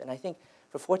horrible life. And I think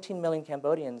for 14 million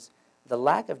Cambodians, the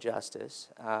lack of justice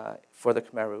for the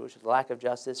Khmer Rouge, the lack of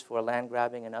justice for land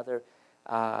grabbing and other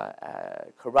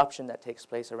corruption that takes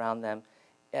place around them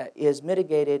is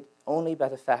mitigated only by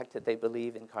the fact that they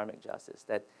believe in karmic justice,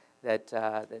 that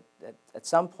at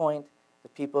some point, the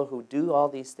people who do all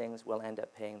these things will end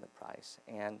up paying the price.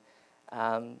 And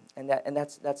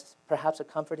that's perhaps a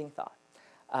comforting thought.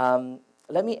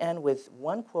 let me end with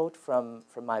one quote from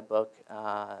my book.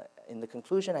 In the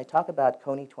conclusion, I talk about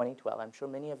Coney 2012. I'm sure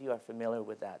many of you are familiar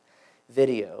with that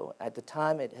video. At the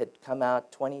time, it had come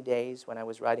out 20 days when I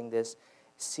was writing this,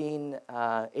 seen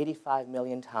 85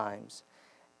 million times.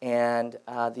 And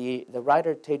the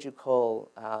writer, Teju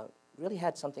Cole, really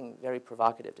had something very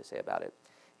provocative to say about it.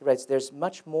 He writes, "There's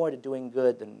much more to doing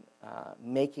good than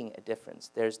making a difference.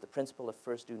 There's the principle of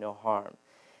first do no harm.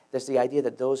 There's the idea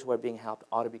that those who are being helped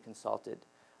ought to be consulted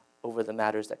over the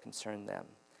matters that concern them."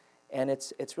 And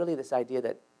it's really this idea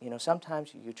that, you know,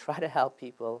 sometimes you try to help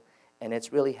people, and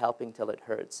it's really helping till it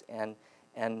hurts.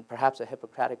 And perhaps a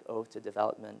Hippocratic oath to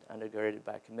development undergirded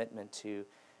by a commitment to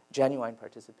genuine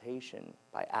participation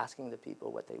by asking the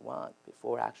people what they want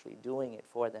before actually doing it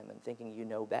for them and thinking you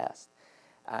know best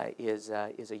is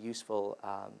a useful,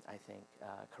 I think,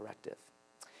 corrective.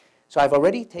 So I've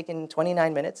already taken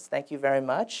 29 minutes. Thank you very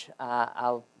much.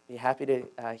 I'll be happy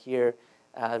to hear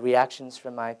reactions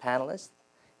from my panelists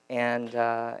and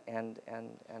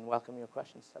welcome your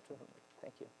questions subsequently.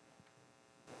 Thank you.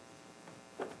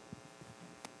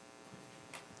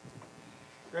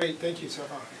 Great, thank you,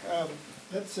 Saha.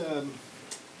 Let's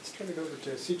turn it over to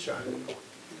Sichan and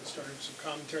start with some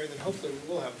commentary. Then hopefully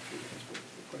we will have a few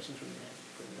questions from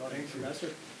the audience. Professor.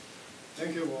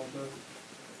 Thank you, Walter.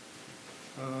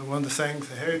 I want to thank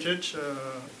the Heritage,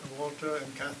 Walter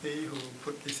and Kathy, who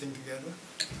put this thing together.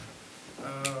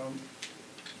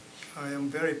 I am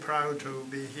very proud to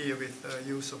be here with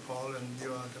you, Sir Paul, and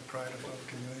you are the pride of our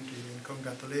community. And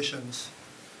congratulations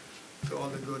to all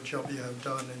the good job you have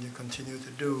done and you continue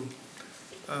to do.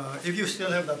 If you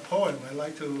still have that poem, I'd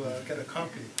like to get a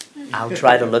copy. I'll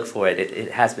try to look for it.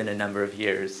 It has been a number of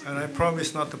years. And I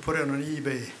promise not to put it on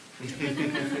eBay.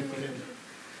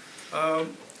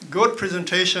 Good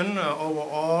presentation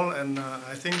overall, and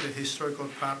I think the historical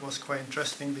part was quite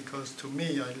interesting because to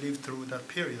me, I lived through that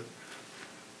period.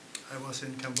 I was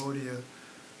in Cambodia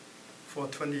for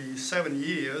 27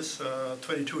 years,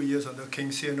 22 years under King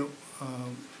Sihanouk,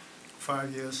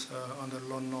 5 years under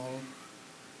Lon Nol,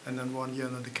 and then 1 year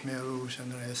under the Khmer Rouge,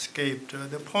 and then I escaped.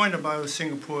 The point about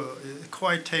Singapore is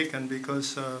quite taken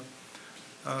because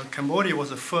Cambodia was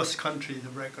the first country to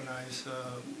recognize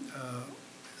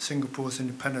Singapore's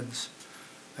independence.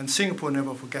 And Singapore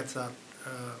never forgets that.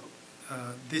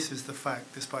 This is the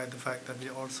fact, despite the fact that we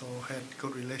also had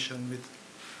good relation with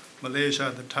Malaysia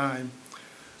at the time.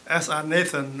 As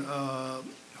Nathan,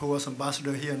 who was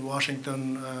ambassador here in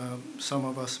Washington, some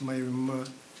of us may remember,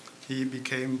 he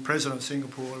became president of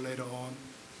Singapore later on.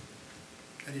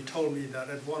 And he told me that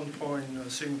at one point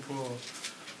Singapore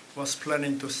was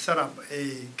planning to set up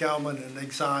a government in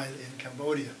exile in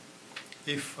Cambodia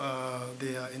if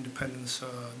their independence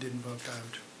didn't work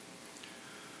out.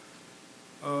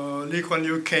 Lee Kuan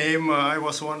Yew came. I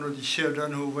was one of the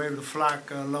children who waved the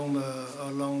flag along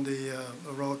the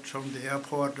road from the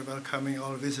airport, welcoming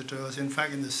all visitors. In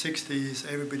fact, in the 60s,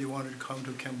 everybody wanted to come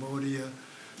to Cambodia,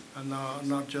 and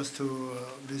not just to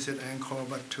visit Angkor,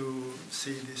 but to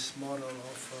see this model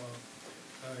of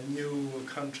a new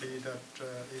country that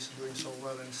is doing so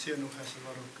well. And Sihanouk has a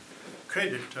lot of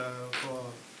credit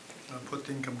for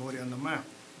putting Cambodia on the map.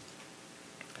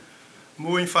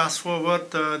 Moving fast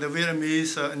forward, the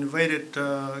Vietnamese invaded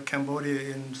Cambodia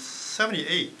in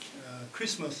 '78,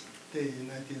 Christmas Day in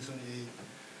 1978,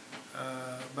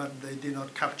 but they did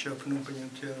not capture Phnom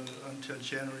Penh until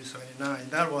January '79.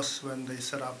 That was when they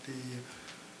set up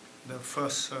the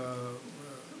first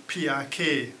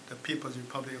PRK, the People's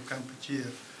Republic of Cambodia,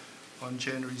 on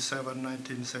January 7,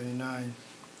 1979.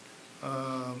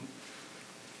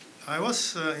 I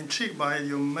was intrigued by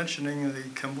you mentioning the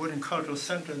Cambodian Cultural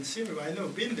Center in Siem Reap. I've never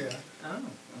been there. Oh,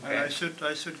 okay. And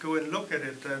I should go and look at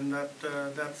it. And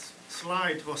that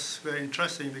slide was very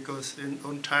interesting because in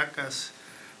UNTAC, as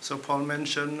Sir Paul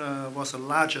mentioned, was the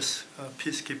largest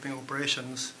peacekeeping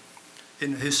operations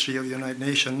in the history of the United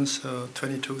Nations,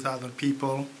 22,000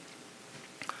 people,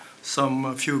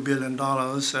 some few $1 billion,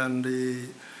 and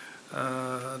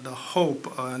the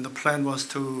hope and the plan was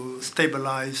to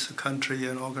stabilize the country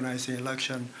and organize the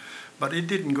election, but it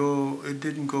didn't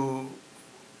go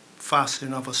fast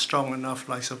enough or strong enough,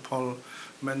 like Sir Paul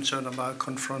mentioned about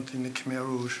confronting the Khmer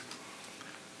Rouge.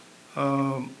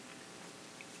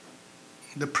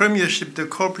 The premiership, the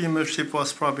co-premiership,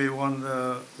 was probably one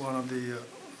of the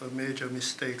major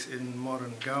mistakes in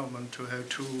modern government to have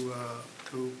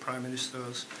two prime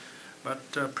ministers.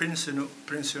 But Prince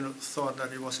Sihanouk thought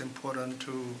that it was important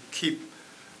to keep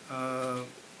the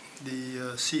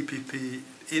CPP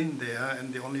in there,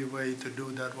 and the only way to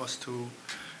do that was to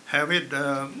have it.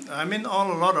 I mean,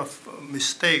 a lot of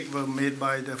mistakes were made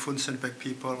by the Fun Sen Pek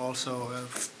people, also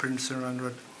Prince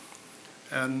Sirandrat,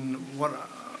 and what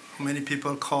many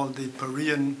people call the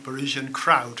Parisian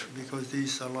crowd, because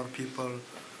these are a lot of people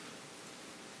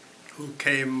who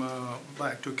came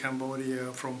back to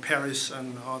Cambodia from Paris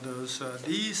and others.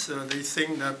 They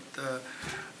think that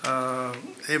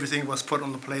everything was put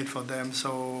on the plate for them,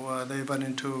 so they went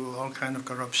into all kind of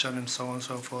corruption and so on and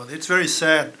so forth. It's very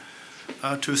sad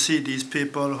to see these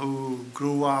people who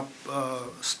grew up,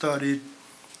 studied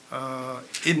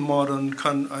in modern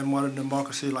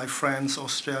democracy like France,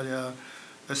 Australia,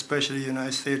 especially the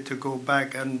United States, to go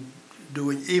back and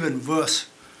doing even worse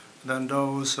than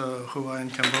those who are in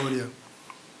Cambodia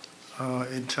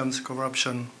in terms of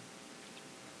corruption.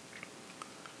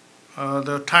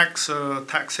 The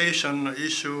taxation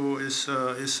issue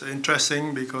is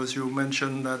interesting, because you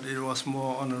mentioned that it was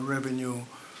more on a revenue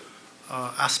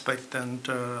aspect than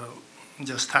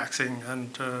just taxing,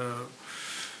 and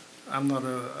I'm not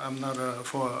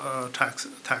for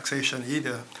taxation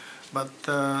either. But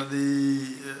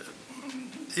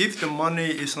if the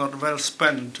money is not well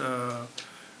spent,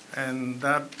 and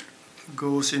that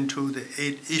goes into the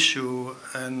aid issue,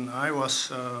 and I was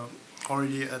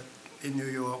already in New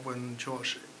York when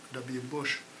George W.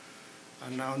 Bush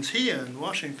announced here in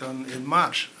Washington in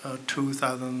March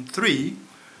 2003,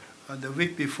 the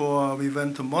week before we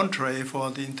went to Monterey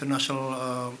for the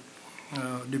International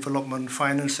Development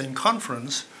Financing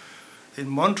Conference. In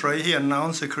Monterey, he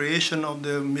announced the creation of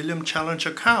the Million Challenge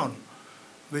Account,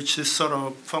 which is sort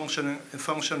of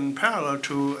function parallel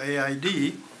to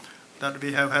AID that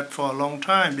we have had for a long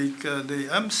time, because the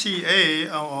MCA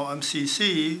or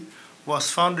MCC was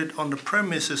founded on the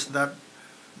premises that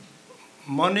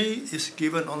money is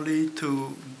given only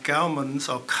to governments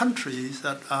or countries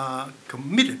that are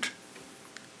committed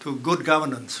to good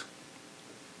governance,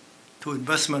 to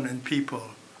investment in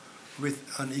people with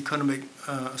an economic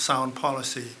sound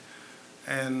policy.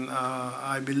 And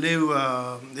I believe,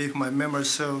 if my memory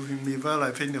serves me well,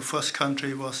 I think the first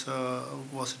country was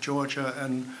Georgia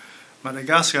and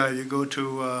Madagascar. You go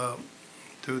to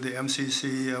the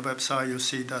MCC website, you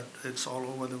see that it's all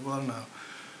over the world now.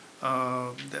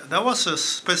 That was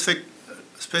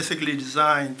specifically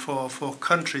designed for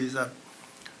countries that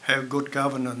have good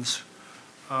governance.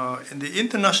 And the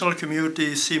international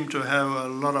community seemed to have a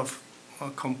lot of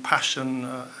compassion,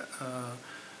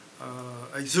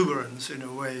 exuberance in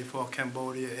a way for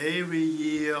Cambodia. Every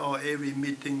year or every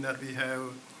meeting that we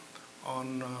have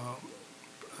on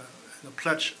the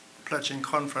pledging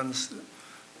conference,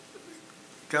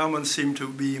 governments seem to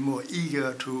be more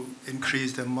eager to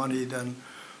increase their money than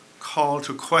call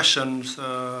to questions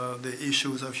the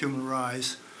issues of human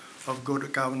rights, of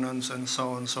good governance, and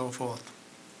so on and so forth.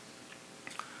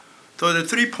 So the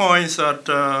 3 points that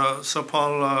Sir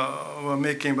Paul were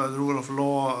making about the rule of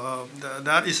law,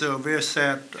 that is a very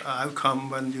sad outcome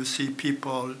when you see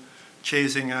people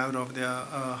chasing out of their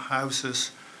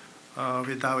houses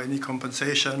without any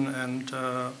compensation, and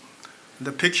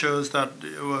the pictures that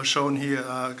were shown here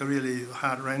are really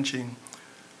heart-wrenching.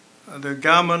 The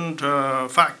government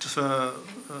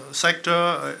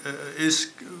sector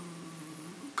is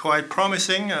quite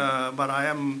promising, but I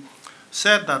am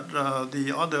sad that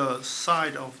the other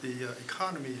side of the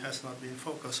economy has not been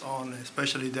focused on,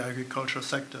 especially the agricultural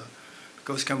sector,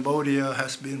 because Cambodia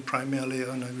has been primarily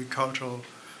an agricultural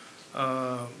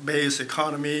based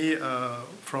economy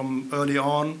from early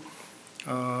on.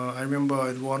 I remember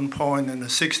at one point in the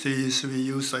 60s, we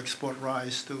used to export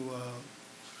rice to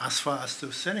as far as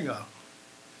to Senegal.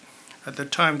 At the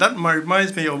time, that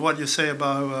reminds me of what you say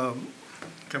about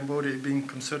Cambodia being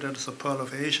considered as a pearl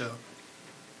of Asia.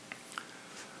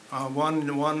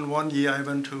 One year I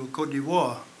went to Côte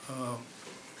d'Ivoire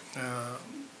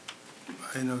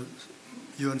in a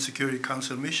UN Security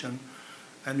Council mission,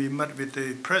 and we met with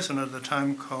the president at the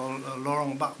time called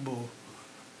Laurent Gbagbo.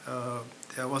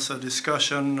 There was a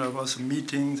discussion, there was a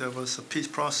meeting, there was a peace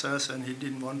process, and he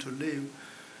didn't want to leave.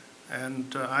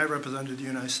 And I represented the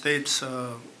United States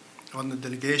on the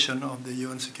delegation of the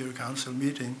UN Security Council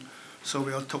meeting, so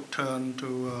we all took turn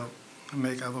to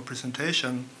make our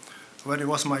presentation. When it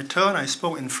was my turn, I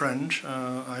spoke in French.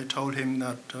 I told him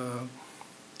that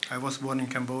I was born in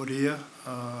Cambodia,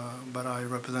 but I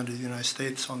represented the United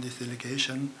States on this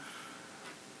delegation.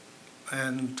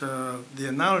 And the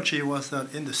analogy was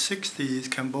that in the 60s,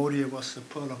 Cambodia was the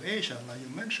pearl of Asia, like you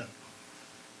mentioned.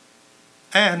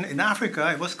 And in Africa,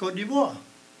 it was Côte d'Ivoire.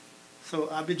 So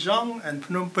Abidjan and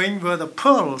Phnom Penh were the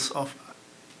pearls of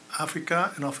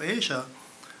Africa and of Asia.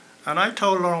 And I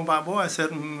told Laurent Gbagbo, I said,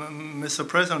 Mr.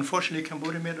 President, unfortunately,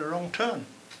 Cambodia made a wrong turn.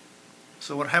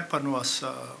 So what happened was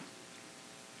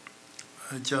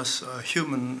just a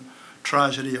human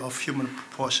tragedy of human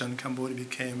proportion. Cambodia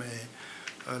became a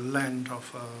a land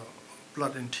of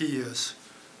blood and tears.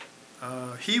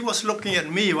 He was looking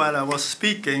at me while I was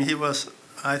speaking.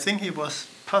 I think he was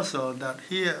puzzled that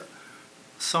here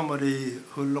somebody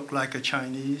who looked like a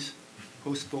Chinese,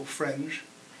 who spoke French,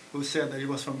 who said that he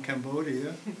was from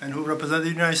Cambodia, and who represented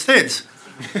the United States.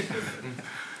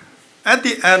 At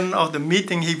the end of the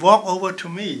meeting, he walked over to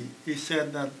me. He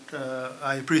said that,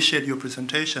 I appreciate your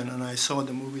presentation, and I saw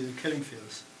the movie The Killing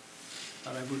Fields,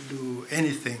 and I would do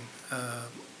anything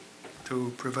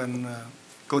to prevent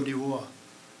Côte d'Ivoire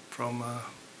from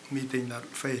meeting that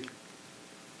fate.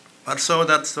 But so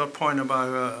that's the point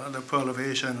about the Pearl of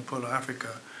Asia and the Pearl of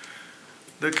Africa.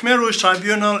 The Khmer Rouge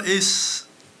Tribunal is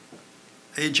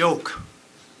a joke.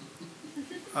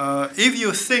 If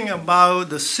you think about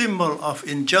the symbol of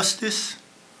injustice,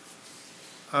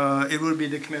 it will be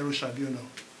the Khmer Rouge Tribunal.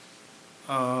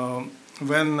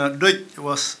 When Duc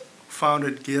was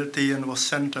found guilty and was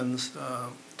sentenced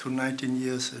to 19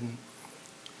 years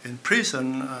in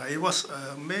prison, it was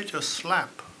a major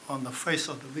slap on the face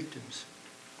of the victims,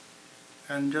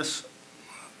 and just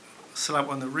slap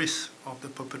on the wrist of the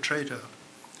perpetrator.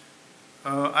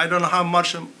 I don't know how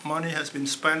much money has been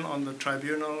spent on the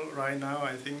tribunal right now.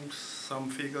 I think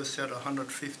some figures said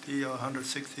 $150 or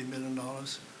 $160 million.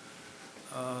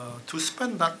 To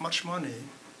spend that much money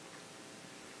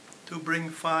to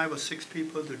bring 5 or 6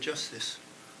 people to justice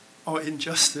or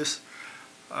injustice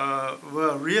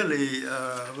were really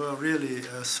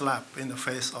a slap in the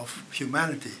face of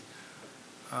humanity.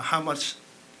 How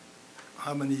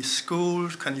many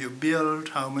schools can you build?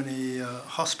 How many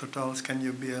hospitals can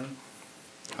you build?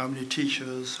 How many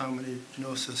teachers, how many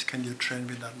nurses can you train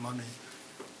with that money?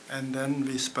 And then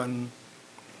we spend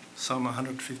some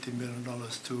 $150 million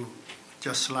to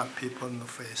just slap people in the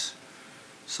face.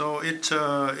 So it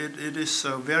is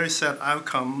a very sad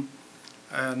outcome,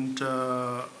 and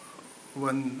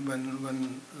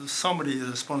when somebody is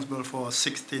responsible for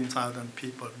 16,000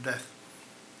 people's death,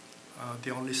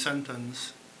 the only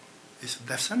sentence is a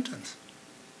death sentence.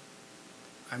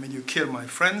 I mean, you kill my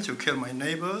friends, you kill my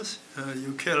neighbors,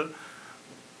 you kill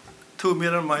 2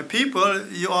 million of my people,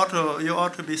 you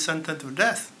ought to be sentenced to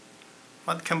death.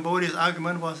 But Cambodia's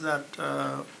argument was that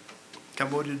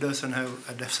Cambodia doesn't have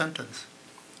a death sentence,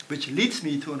 which leads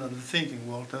me to another thinking,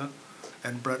 Walter,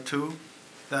 and Brett too,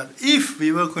 that if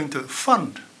we were going to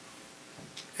fund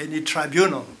any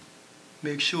tribunal,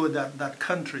 make sure that that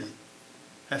country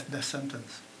has death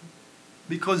sentence.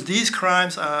 Because these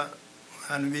crimes are,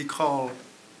 and we call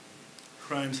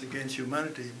crimes against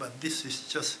humanity, but this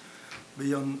is just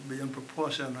beyond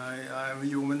proportion.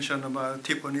 You mentioned about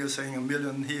Tip O'Neill saying $1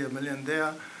 million here, $1 million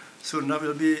there. Soon that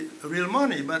will be real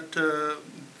money, but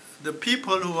the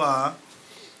people who are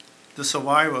the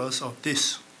survivors of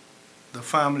this, the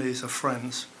families, the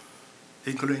friends,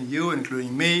 including you,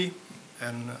 including me,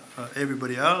 and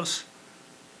everybody else,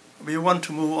 we want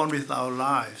to move on with our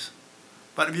lives.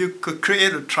 But if you could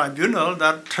create a tribunal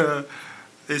that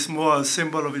is more a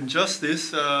symbol of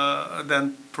injustice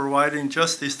than providing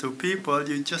justice to people,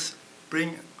 you just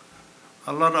bring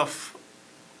a lot of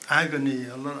agony,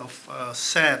 a lot of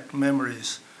sad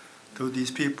memories to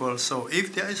these people. So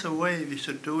if there is a way we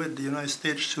should do it, the United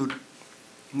States should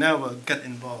never get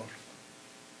involved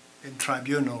in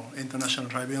tribunal, international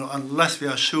tribunal, unless we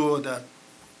are sure that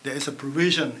there is a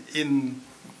provision in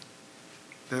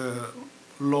the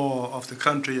law of the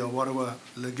country or whatever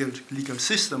legal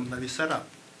system that is set up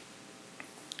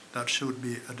that should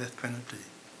be a death penalty.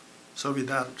 So with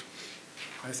that,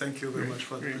 I thank you very much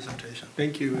for the presentation.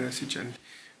 Thank you, Sichen.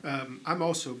 I'm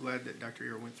also glad that Dr.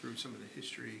 Ear went through some of the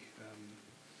history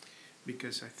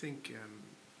because I think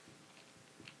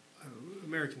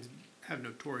Americans have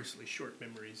notoriously short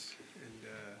memories,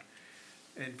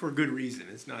 and for good reason.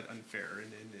 It's not unfair,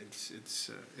 and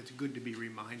it's good to be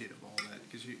reminded of all that,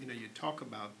 because you talk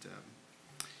about the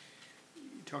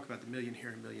million here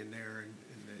and million there, and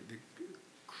the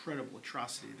incredible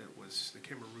atrocity that was the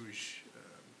Khmer Rouge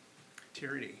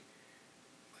tyranny.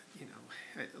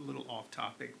 A little off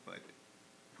topic, but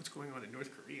what's going on in North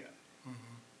Korea?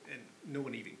 Mm-hmm. And no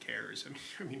one even cares.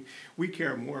 I mean, we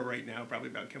care more right now probably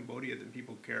about Cambodia than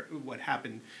people care what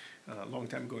happened a long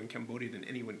time ago in Cambodia than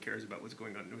anyone cares about what's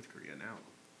going on in North Korea now.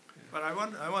 Yeah. But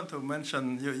I want to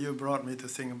mention, you brought me to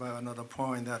think about another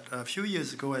point, that a few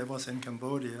years ago I was in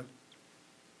Cambodia,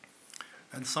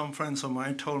 and some friends of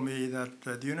mine told me that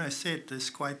the United States is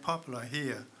quite popular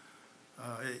here,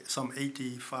 some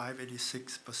 85,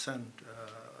 86%,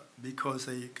 because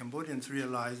the Cambodians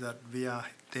realize that we are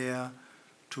there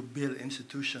to build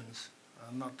institutions,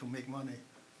 not to make money,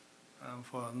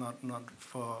 not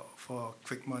for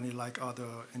quick money like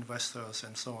other investors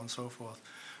and so on and so forth.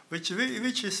 which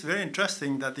is very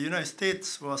interesting that the United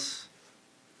States was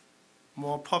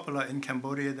more popular in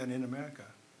Cambodia than in America.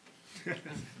 Yeah,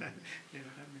 that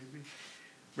may be.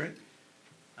 Brett?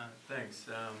 Thanks.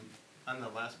 On the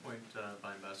last point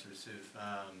by Ambassador Souf,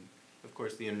 of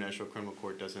course the International Criminal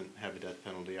Court doesn't have a death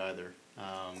penalty either.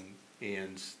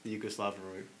 And the Yugoslav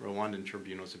and Rwandan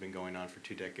tribunals have been going on for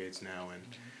 2 decades now,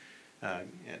 and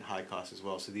at high cost as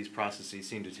well. So these processes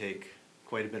seem to take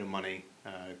quite a bit of money,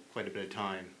 quite a bit of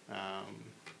time,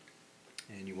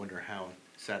 and you wonder how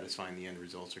satisfying the end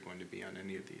results are going to be on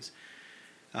any of these.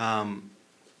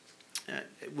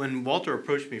 When Walter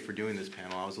approached me for doing this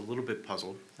panel, I was a little bit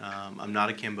puzzled. I'm not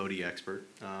a Cambodia expert,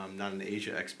 not an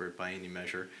Asia expert by any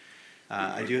measure.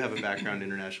 I do have a background in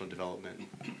international development,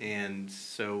 and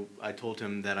so I told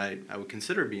him that I would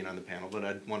consider being on the panel, but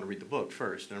I'd want to read the book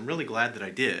first. And I'm really glad that I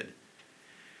did,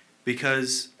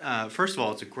 because first of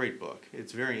all, it's a great book.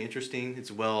 It's very interesting.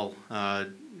 It's well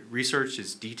researched.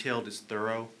 It's detailed. It's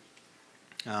thorough.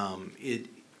 It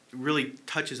really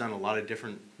touches on a lot of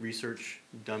different research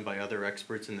done by other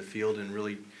experts in the field, and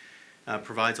really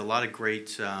provides a lot of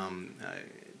great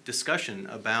discussion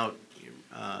about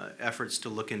efforts to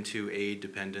look into aid,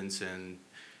 dependence,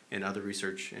 and other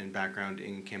research and background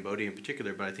in Cambodia in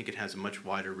particular, but I think it has a much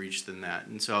wider reach than that.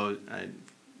 And so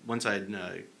once I had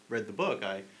read the book,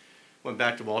 I went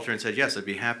back to Walter and said, yes, I'd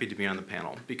be happy to be on the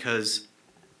panel, because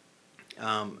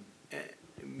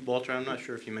Walter, I'm not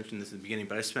sure if you mentioned this at the beginning,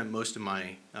 but I spent most of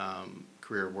my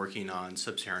career working on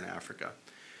sub-Saharan Africa,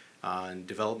 on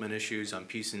development issues, on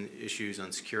peace issues,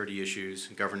 on security issues,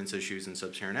 governance issues in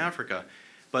sub-Saharan Africa.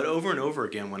 But over and over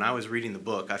again, when I was reading the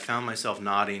book, I found myself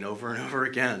nodding over and over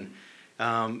again,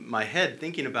 my head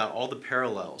thinking about all the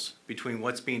parallels between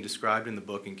what's being described in the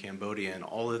book in Cambodia and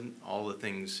all the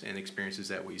things and experiences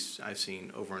that I've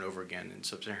seen over and over again in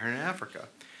sub-Saharan Africa.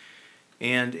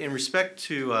 And in respect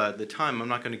to the time, I'm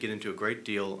not going to get into a great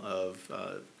deal of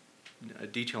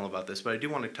detail about this, but I do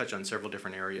want to touch on several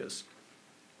different areas.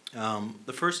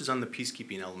 The first is on the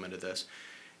peacekeeping element of this.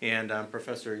 And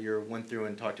Professor, you went through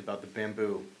and talked about the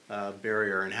bamboo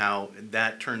barrier and how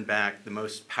that turned back the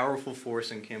most powerful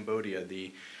force in Cambodia,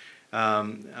 the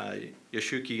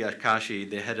Yasuki Akashi,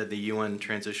 the head of the UN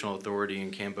Transitional Authority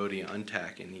in Cambodia,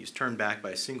 UNTAC, and he's turned back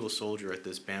by a single soldier at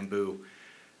this bamboo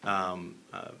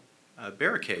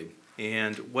barricade.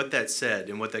 And what that said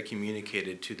and what that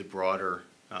communicated to the broader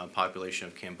population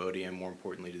of Cambodia, and more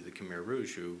importantly to the Khmer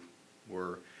Rouge, who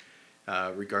were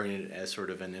regarding it as sort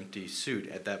of an empty suit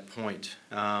at that point.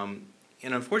 And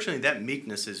unfortunately, that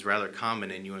meekness is rather common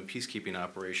in UN peacekeeping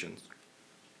operations.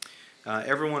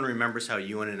 Everyone remembers how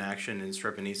UN inaction in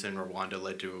Srebrenica and Rwanda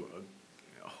led to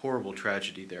a horrible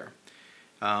tragedy there.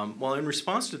 Well, in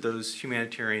response to those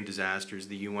humanitarian disasters,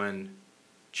 the UN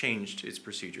changed its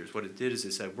procedures. What it did is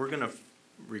it said, we're going to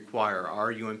require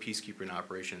our UN peacekeeping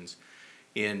operations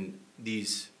in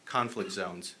these conflict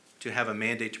zones to have a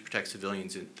mandate to protect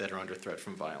civilians that are under threat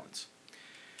from violence.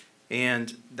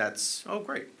 And that's, oh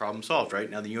great, problem solved, right?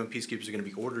 Now the UN peacekeepers are going to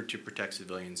be ordered to protect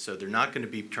civilians, so they're not going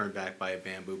to be turned back by a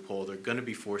bamboo pole. They're going to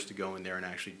be forced to go in there and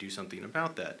actually do something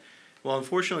about that. Well,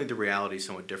 unfortunately, the reality is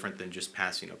somewhat different than just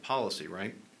passing a policy,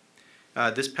 right?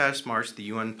 This past March, the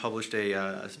UN published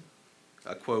a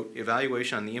quote,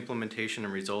 evaluation on the implementation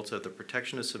and results of the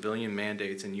protection of civilian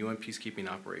mandates in UN peacekeeping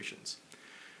operations.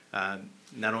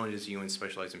 Not only does the UN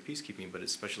specialize in peacekeeping, but it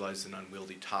specializes in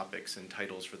unwieldy topics and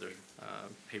titles for their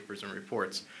papers and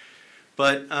reports.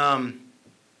 But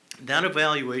that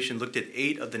evaluation looked at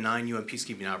 8 of the 9 UN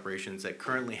peacekeeping operations that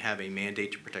currently have a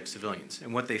mandate to protect civilians.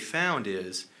 And what they found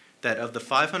is that of the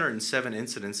 507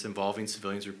 incidents involving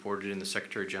civilians reported in the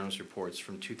Secretary General's reports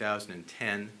from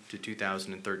 2010 to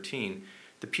 2013,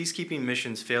 the peacekeeping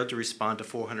missions failed to respond to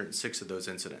 406 of those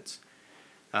incidents.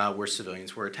 Where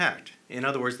civilians were attacked. In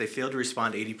other words, they failed to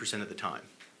respond 80% of the time.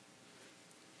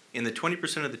 In the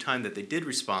 20% of the time that they did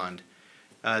respond,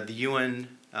 the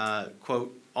UN,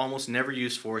 quote, almost never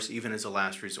used force even as a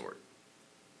last resort.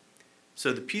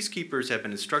 So the peacekeepers have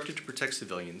been instructed to protect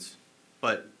civilians,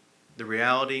 but the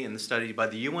reality and the study by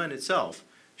the UN itself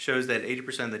shows that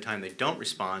 80% of the time they don't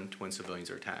respond when civilians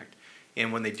are attacked.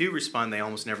 And when they do respond, they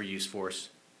almost never use force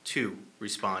to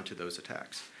respond to those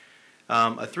attacks.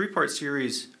 A 3-part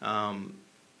series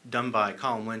done by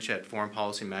Colin Lynch at Foreign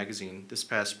Policy Magazine this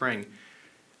past spring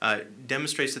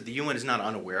demonstrates that the UN is not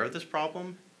unaware of this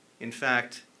problem. In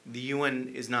fact, the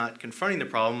UN is not confronting the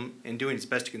problem and doing its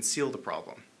best to conceal the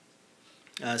problem.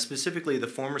 Specifically, the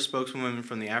former spokeswoman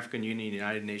from the African Union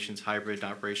United Nations Hybrid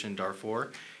Operation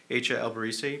Darfur, Aisha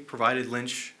El-Barisi, provided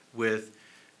Lynch with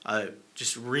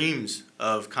just reams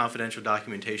of confidential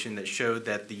documentation that showed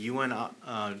that the UN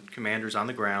commanders on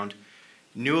the ground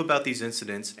knew about these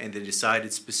incidents and they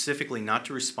decided specifically not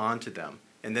to respond to them.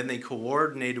 And then they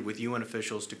coordinated with UN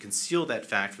officials to conceal that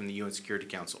fact from the UN Security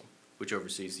Council, which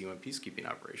oversees the UN peacekeeping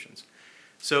operations.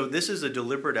 So this is a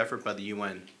deliberate effort by the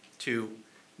UN to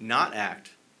not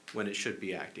act when it should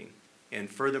be acting, and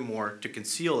furthermore, to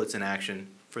conceal its inaction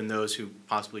from those who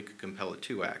possibly could compel it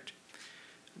to act.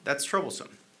 That's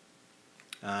troublesome,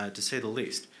 to say the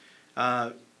least.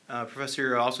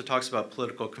 Professor also talks about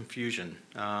political confusion.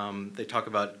 They talk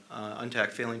about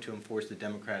UNTAC failing to enforce the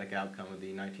democratic outcome of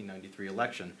the 1993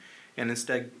 election and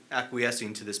instead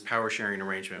acquiescing to this power-sharing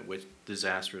arrangement with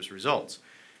disastrous results.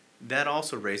 That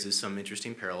also raises some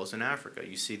interesting parallels in Africa.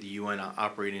 You see the UN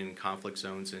operating in conflict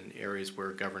zones in areas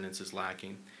where governance is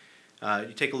lacking.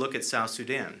 You take a look at South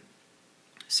Sudan.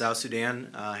 South Sudan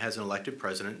has an elected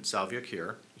president, Salva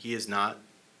Kiir. He is not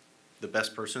the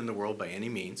best person in the world by any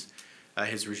means.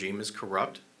 His regime is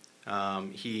corrupt.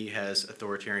 He has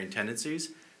authoritarian tendencies,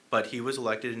 but he was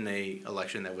elected in an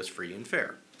election that was free and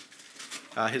fair.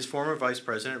 His former vice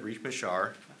president, Riek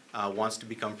Machar, wants to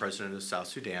become president of South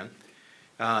Sudan.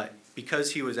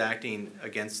 Because he was acting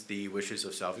against the wishes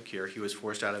of Salva Kiir, he was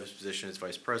forced out of his position as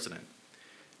vice president.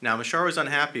 Now, Machar was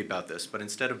unhappy about this, but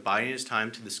instead of biding his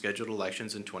time to the scheduled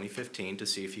elections in 2015 to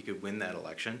see if he could win that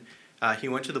election, he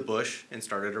went to the bush and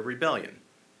started a rebellion.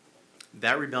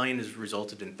 That rebellion has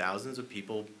resulted in thousands of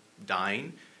people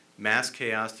dying, mass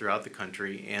chaos throughout the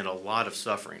country, and a lot of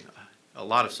suffering,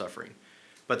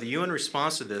 But the UN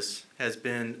response to this has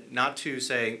been not to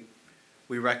say,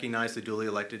 we recognize the duly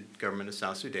elected government of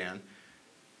South Sudan.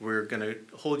 We're going to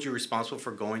hold you responsible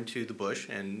for going to the bush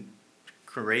and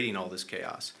creating all this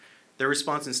chaos. Their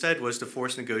response instead was to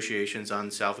force negotiations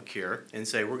on Salva Kiir and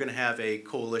say, we're going to have a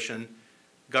coalition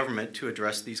government to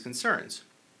address these concerns.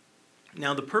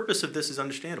 Now, the purpose of this is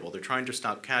understandable. They're trying to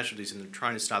stop casualties and they're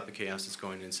trying to stop the chaos that's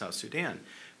going in South Sudan.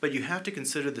 But you have to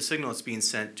consider the signal that's being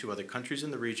sent to other countries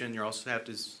in the region. You also have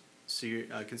to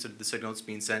consider the signal that's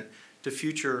being sent to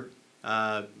future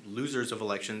losers of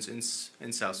elections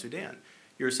in South Sudan.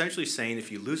 You're essentially saying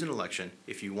if you lose an election,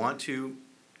 if you want to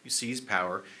seize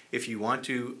power, if you want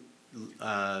to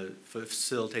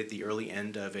facilitate the early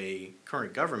end of a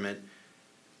current government,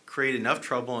 create enough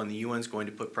trouble and the UN's going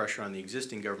to put pressure on the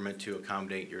existing government to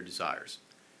accommodate your desires.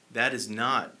 That is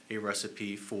not a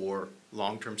recipe for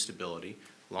long-term stability,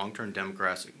 long-term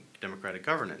democratic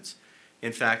governance.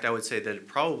 In fact, I would say that it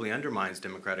probably undermines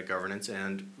democratic governance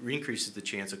and increases the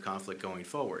chance of conflict going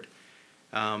forward.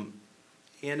 And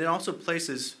it also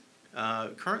places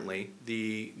currently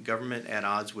the government at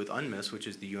odds with UNMISS, which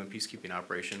is the UN peacekeeping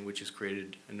operation, which has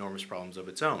created enormous problems of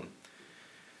its own.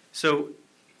 So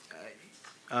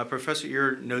Professor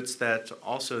Ear notes that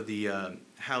also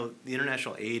how the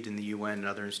international aid in the UN and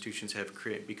other institutions have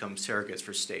become surrogates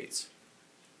for states,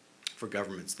 for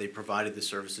governments. They provided the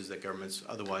services that governments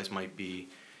otherwise might be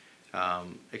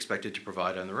expected to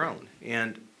provide on their own.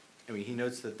 And I mean, he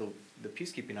notes that the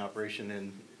peacekeeping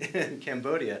operation in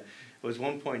Cambodia was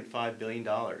 $1.5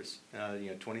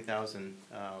 billion, 20,000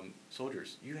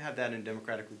 soldiers. You have that in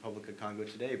Democratic Republic of Congo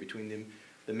today. Between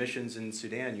the missions in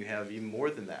Sudan, you have even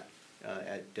more than that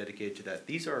dedicated to that.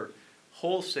 These are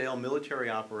wholesale military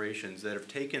operations that have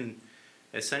taken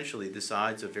essentially the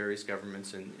sides of various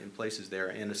governments in places there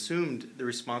and assumed the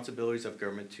responsibilities of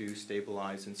government to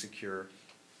stabilize and secure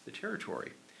the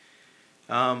territory.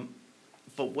 But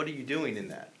what are you doing in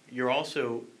that? You're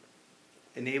also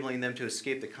enabling them to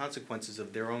escape the consequences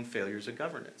of their own failures of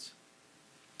governance.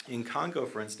 In Congo,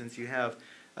 for instance, you have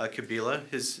Kabila.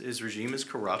 His regime is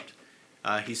corrupt.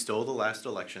 He stole the last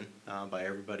election by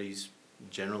everybody's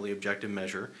generally objective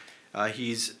measure.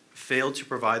 He's failed to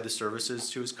provide the services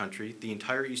to his country. The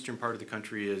entire eastern part of the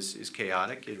country is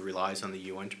chaotic. It relies on the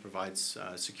UN to provide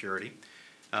security.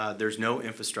 There's no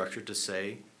infrastructure to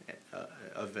say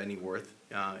of any worth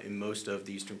in most of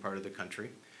the eastern part of the country.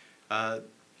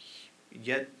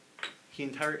 Yet he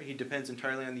depends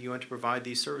entirely on the UN to provide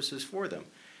these services for them.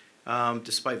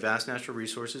 Despite vast natural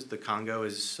resources, the Congo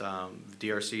the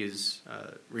DRC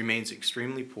remains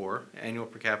extremely poor. Annual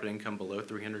per capita income below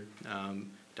 $300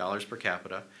 per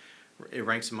capita. It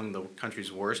ranks among the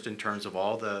country's worst in terms of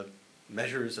all the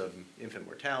measures of infant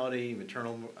mortality,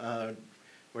 maternal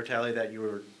mortality that you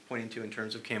were pointing to in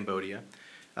terms of Cambodia.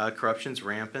 Corruption's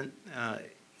rampant,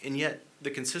 and yet the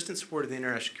consistent support of the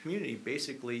international community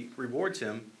basically rewards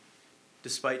him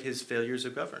despite his failures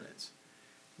of governance.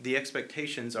 The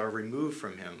expectations are removed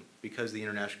from him because the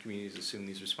international communities assume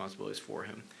these responsibilities for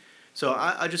him. So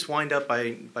I just wind up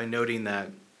by noting that,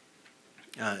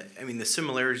 I mean, the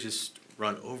similarities just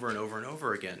run over and over and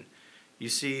over again. You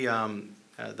see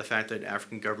the fact that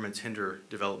African governments hinder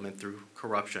development through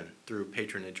corruption, through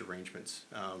patronage arrangements,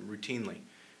 routinely.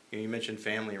 You mentioned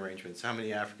family arrangements. How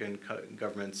many African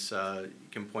governments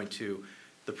can point to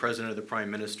the president or the prime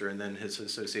minister and then his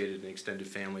associated and extended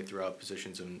family throughout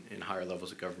positions in higher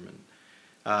levels of government?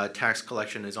 Tax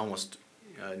collection is almost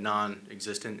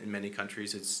non-existent in many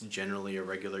countries. It's generally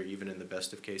irregular, even in the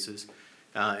best of cases.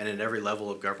 And at every level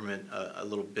of government, a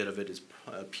little bit of it is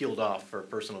peeled off for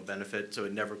personal benefit, so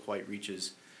it never quite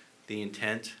reaches the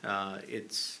intent.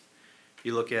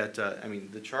 You look at, I mean,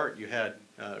 the chart you had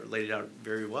laid it out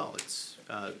very well. It's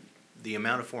the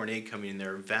amount of foreign aid coming in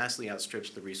there vastly outstrips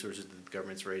the resources that the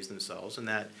governments raise themselves, and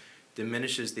that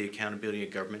diminishes the accountability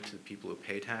of government to the people who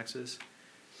pay taxes.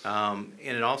 And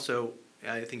it also,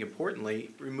 I think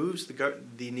importantly, removes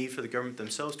the need for the government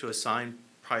themselves to assign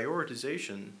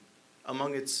prioritization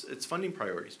among its funding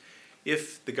priorities.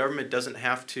 If the government doesn't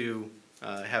have to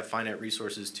have finite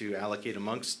resources to allocate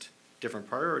amongst different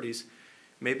priorities,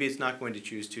 maybe it's not going to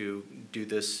choose to do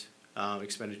this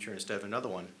expenditure instead of another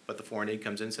one. But the foreign aid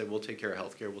comes in and says, we'll take care of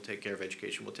healthcare, we'll take care of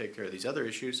education, we'll take care of these other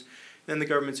issues. Then the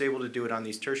government's able to do it on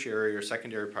these tertiary or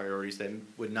secondary priorities that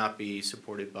would not be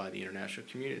supported by the international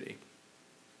community,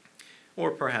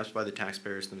 or perhaps by the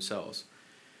taxpayers themselves.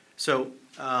 So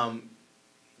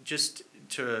just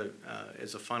to,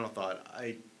 as a final thought,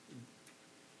 I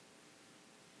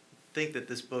think that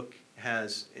this book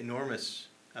has enormous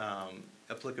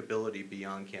applicability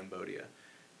beyond Cambodia.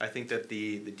 I think that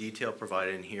the detail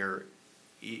provided in here,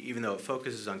 even though it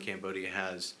focuses on Cambodia,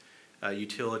 has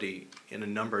utility in a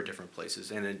number of different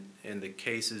places. And the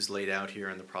cases laid out here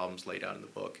and the problems laid out in the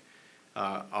book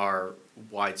are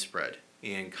widespread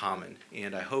and common.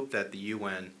 And I hope that the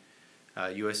UN,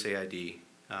 USAID,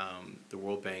 the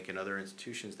World Bank, and other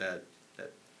institutions that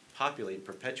populate and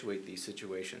perpetuate these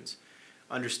situations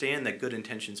understand that good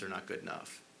intentions are not good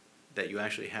enough, that you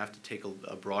actually have to take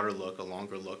a broader look, a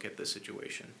longer look at the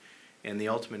situation. And the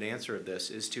ultimate answer of this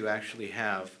is to actually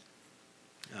have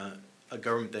a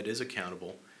government that is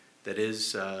accountable, that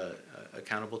is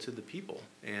accountable to the people.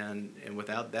 And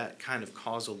without that kind of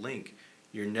causal link,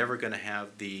 you're never going to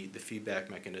have the feedback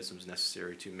mechanisms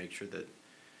necessary to make sure that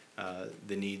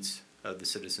the needs of the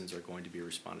citizens are going to be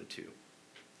responded to.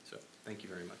 So thank you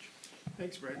very much.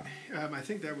 Thanks, Brett. I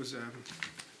think that was an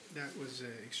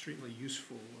extremely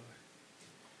useful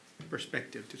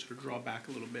perspective to sort of draw back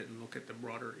a little bit and look at the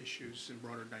broader issues and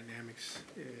broader dynamics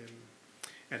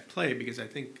at play, because I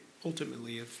think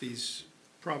ultimately if these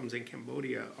problems in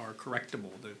Cambodia are correctable,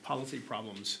 the policy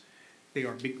problems, they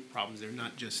are big problems. They're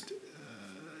not just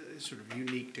sort of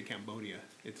unique to Cambodia.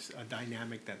 It's a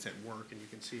dynamic that's at work, and you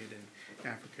can see it in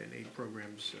Africa and aid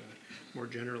programs more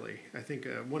generally. I think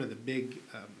one of the big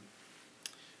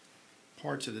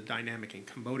parts of the dynamic in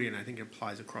Cambodia, and I think it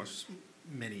applies across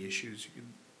many issues. You could,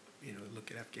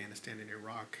 look at Afghanistan and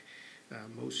Iraq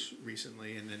most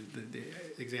recently, and then the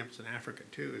examples in Africa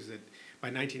too, is that by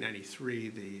 1993,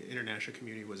 the international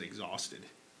community was exhausted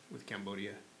with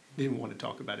Cambodia. They didn't want to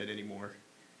talk about it anymore.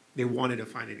 They wanted to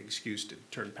find an excuse to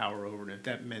turn power over, and if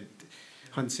that meant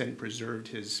Hun Sen preserved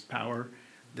his power,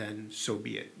 then so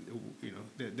be it.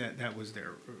 That was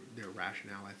their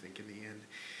rationale, I think, in the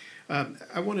end.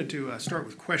 I wanted to start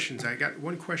with questions. I got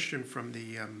one question from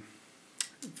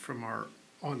from our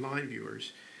online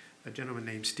viewers, a gentleman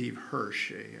named Steve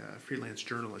Hirsch, a freelance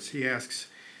journalist. He asks,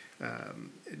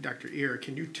 Dr. Ear,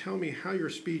 can you tell me how your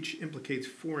speech implicates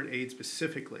foreign aid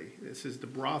specifically? This is the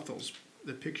brothels.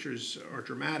 The pictures are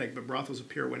dramatic, but brothels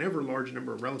appear whenever a large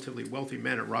number of relatively wealthy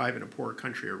men arrive in a poor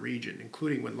country or region,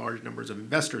 including when large numbers of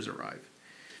investors arrive.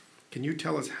 Can you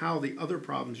tell us how the other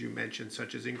problems you mentioned,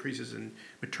 such as increases in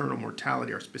maternal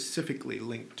mortality, are specifically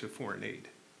linked to foreign aid?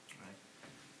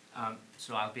 Right.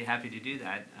 So I'll be happy to do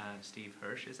that. Steve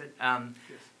Hirsch, is it?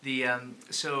 Yes.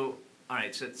 So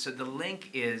the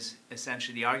link is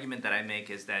essentially, the argument that I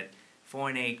make is that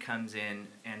foreign aid comes in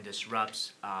and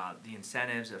disrupts the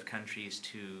incentives of countries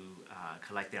to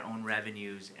collect their own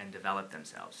revenues and develop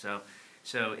themselves.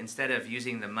 So instead of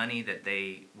using the money that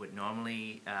they would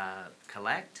normally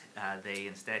collect, they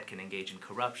instead can engage in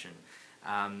corruption.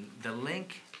 The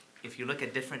link, if you look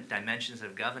at different dimensions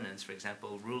of governance, for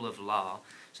example, rule of law,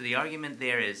 so the argument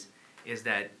there is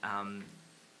that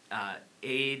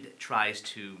aid tries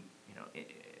to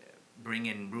bring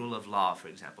in rule of law, for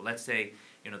example. Let's say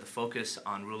the focus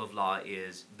on rule of law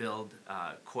is build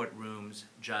courtrooms,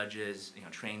 judges,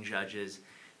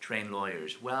 train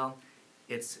lawyers. Well,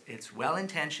 it's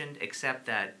well-intentioned, except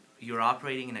that you're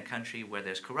operating in a country where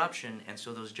there's corruption, and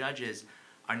so those judges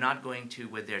are not going to,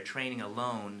 with their training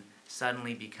alone,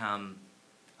 suddenly become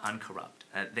uncorrupt.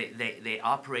 They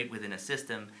operate within a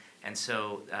system And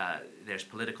so there's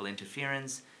political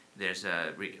interference. There's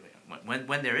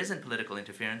when there isn't political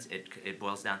interference, it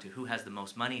boils down to who has the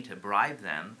most money to bribe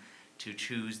them to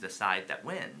choose the side that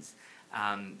wins.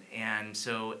 And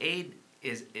so aid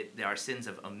there are sins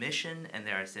of omission and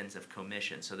there are sins of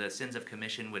commission. So the sins of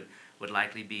commission would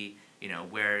likely be,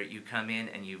 where you come in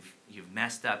and you've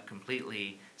messed up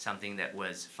completely something that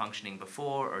was functioning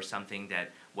before or something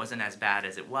that wasn't as bad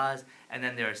as it was. And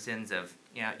then there are sins of,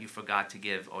 you forgot to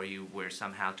give, or you were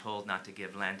somehow told not to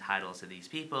give land titles to these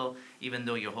people, even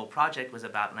though your whole project was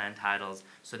about land titles.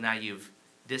 So now you've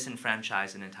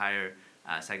disenfranchised an entire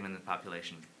segment of the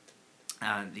population.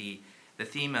 The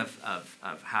theme of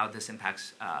how this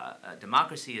impacts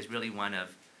democracy is really one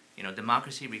of,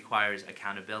 democracy requires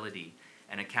accountability.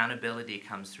 And accountability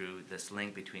comes through this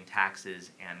link between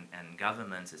taxes and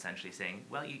governments essentially saying,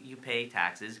 well, you pay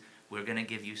taxes, we're going to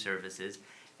give you services,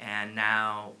 and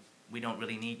now we don't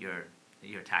really need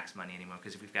your tax money anymore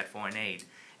because we've got foreign aid.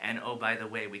 And oh, by the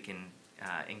way, we can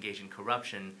engage in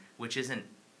corruption, which isn't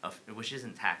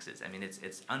taxes. I mean,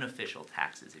 it's unofficial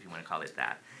taxes, if you want to call it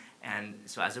that. And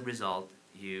so as a result,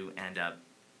 you end up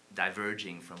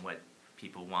diverging from what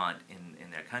people want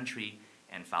in their country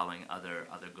and following other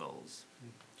goals.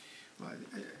 Well,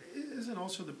 isn't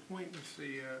also the point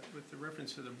with the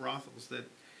reference to the brothels that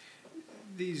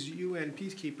these UN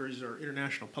peacekeepers are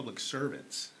international public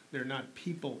servants? They're not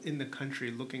people in the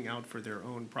country looking out for their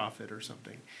own profit or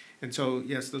something. And so,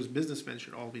 yes, those businessmen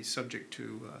should all be subject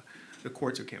to the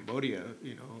courts of Cambodia,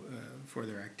 for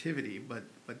their activity.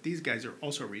 But these guys are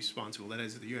also responsible. That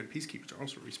is, the UN peacekeepers are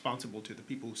also responsible to the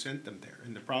people who sent them there.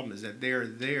 And the problem is that they're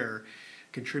there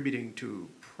contributing to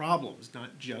problems,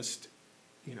 not just,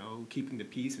 keeping the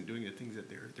peace and doing the things that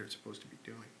they're supposed to be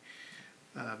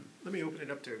doing. Let me open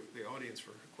it up to the audience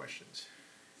for questions.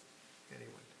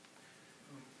 Anyone?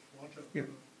 Walter, Yeah.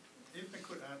 If I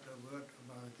could add a word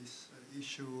about this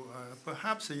issue,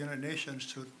 perhaps the United Nations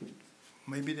should,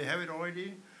 maybe they have it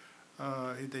already.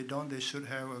 If they don't, they should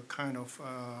have a kind of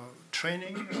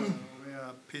training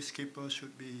where peacekeepers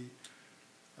should be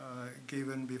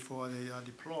given before they are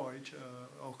deployed,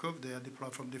 or if they are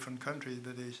deployed from different countries,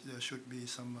 but there should be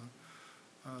some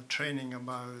training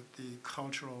about the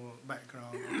cultural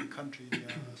background of the country they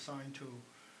are assigned to,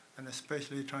 and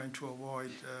especially trying to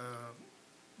avoid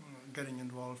getting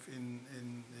involved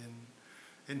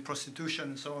in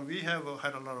prostitution. So we have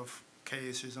had a lot of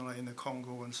cases in the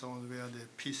Congo and so on where the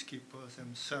peacekeepers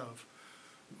themselves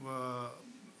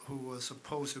who were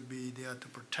supposed to be there to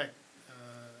protect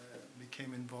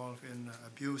became involved in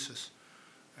abuses,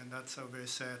 and that's a very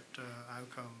sad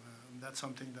outcome. That's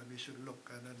something that we should look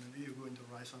at, and maybe you're going to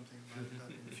write something about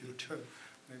that in the future.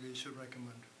 Maybe you should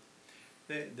recommend.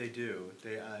 They do.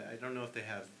 I don't know if they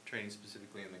have training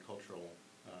specifically in the cultural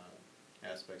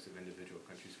aspects of individual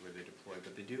countries where they deploy,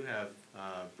 but they do have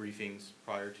briefings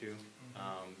prior to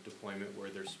deployment where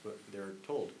they're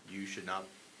told you should not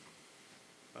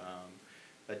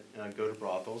go to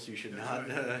brothels. You should not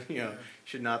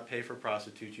should not pay for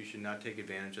prostitutes. You should not take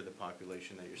advantage of the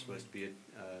population that you're supposed to be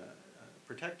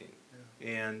protecting. Yeah.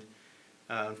 And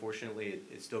unfortunately,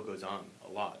 it still goes on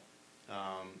a lot.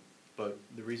 But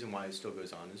the reason why it still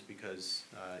goes on is because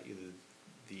either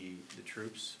the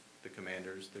troops, the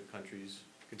commanders, the countries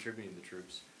contributing the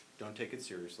troops don't take it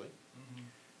seriously.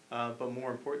 But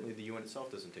more importantly, the UN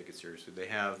itself doesn't take it seriously. They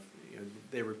have,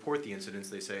 they report the incidents.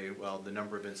 They say, well, the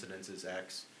number of incidents is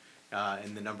X,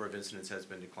 and the number of incidents has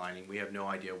been declining. We have no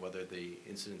idea whether the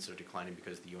incidents are declining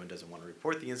because the UN doesn't want to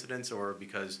report the incidents or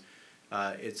because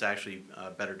it's actually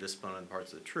better discipline on the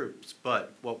parts of the troops.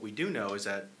 But what we do know is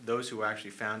that those who are actually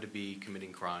found to be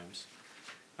committing crimes,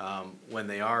 when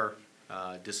they are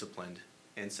disciplined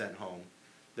and sent home,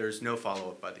 there's no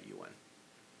follow-up by the UN.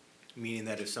 Meaning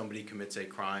that if somebody commits a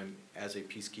crime as a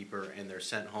peacekeeper and they're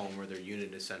sent home or their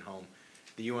unit is sent home,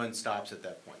 the UN stops at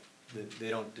that point. They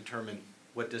don't determine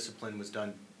what discipline was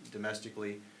done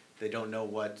domestically. They don't know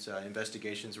what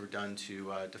investigations were done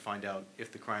to find out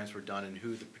if the crimes were done and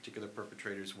who the particular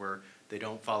perpetrators were. They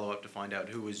don't follow up to find out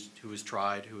who was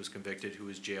tried, who was convicted, who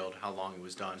was jailed, how long it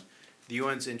was done. The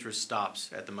UN's interest stops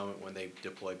at the moment when they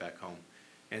deploy back home.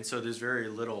 And so there's very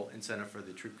little incentive for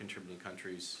the troop contributing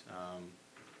countries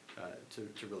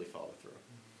to really follow through.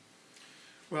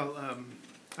 Well,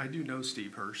 I do know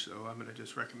Steve Hirsch, so I'm going to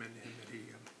just recommend to him that he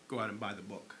go out and buy the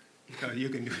book. You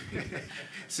can do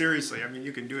seriously. I mean,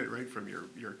 you can do it right from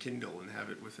your Kindle and have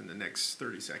it within the next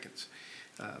 30 seconds.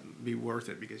 Be worth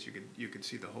it because you could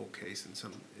see the whole case in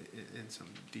some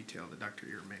detail that Dr.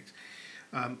 Ear makes.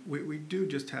 We do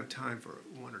just have time for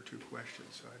one or two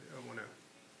questions, so I want to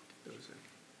get those in.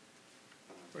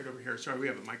 Right over here. Sorry, we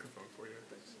have a microphone for you.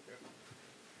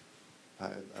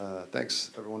 Hi,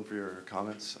 thanks everyone for your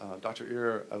comments. Dr.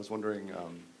 Ear, I was wondering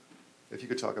if you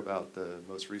could talk about the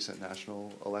most recent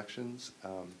national elections.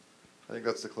 I think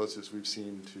that's the closest we've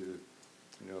seen to,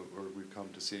 or we've come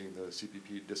to seeing the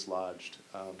CPP dislodged.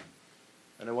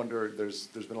 And I wonder, there's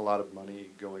been a lot of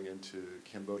money going into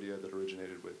Cambodia that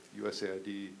originated with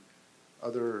USAID,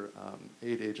 other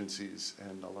aid agencies,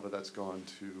 and a lot of that's gone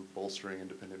to bolstering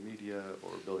independent media or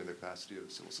building the capacity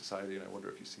of civil society. And I wonder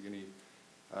if you see any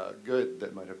good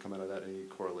that might have come out of that, any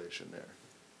correlation there.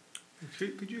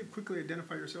 Could you quickly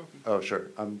identify yourself? Oh, sure.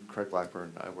 I'm Craig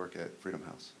Blackburn. I work at Freedom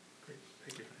House. Great,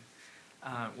 thank you.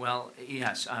 Well,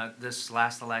 yes, this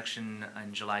last election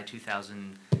in July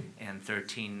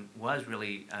 2013 was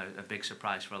really a big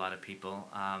surprise for a lot of people.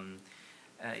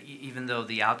 Even though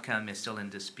the outcome is still in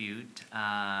dispute,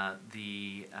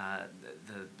 the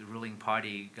ruling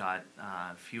party got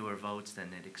fewer votes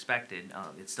than it expected.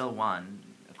 It still won,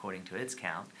 according to its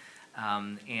count.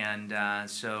 It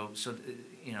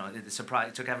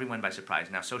took everyone by surprise.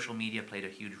 Now, social media played a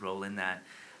huge role in that.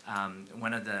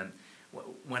 One of the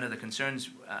concerns,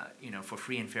 for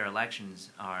free and fair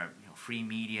elections are free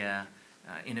media,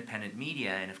 independent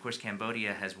media, and of course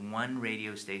Cambodia has one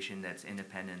radio station that's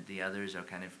independent. The others are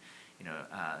kind of,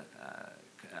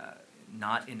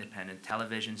 not independent.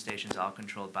 Television stations all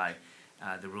controlled by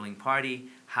the ruling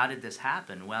party. How did this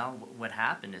happen? Well, what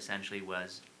happened essentially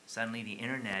was suddenly the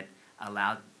internet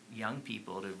allowed young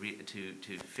people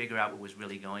to figure out what was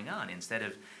really going on. Instead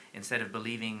of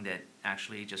believing that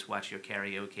actually just watch your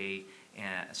karaoke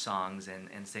songs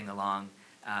and sing along,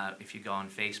 if you go on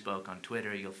Facebook, on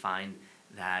Twitter, you'll find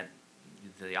that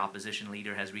the opposition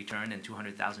leader has returned and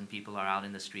 200,000 people are out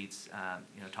in the streets,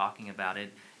 talking about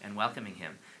it and welcoming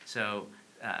him. So,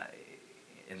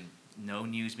 and no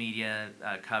news media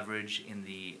coverage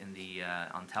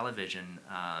on television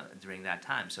during that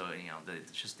time. So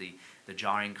just the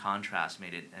jarring contrast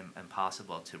made it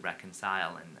impossible to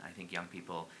reconcile, and I think young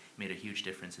people made a huge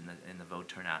difference in the vote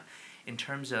turnout. In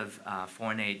terms of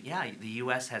foreign aid, yeah, the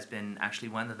U.S. has been actually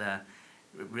one of the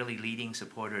really leading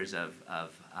supporters of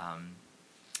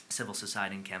civil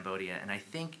society in Cambodia, and I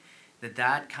think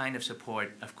that kind of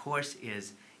support, of course,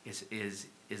 is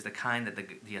the kind that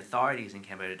the authorities in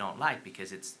Cambodia don't like,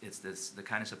 because it's the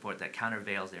kind of support that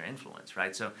countervails their influence,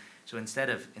 right? So instead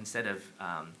of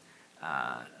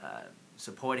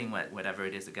supporting whatever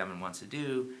it is the government wants to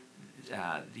do,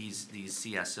 these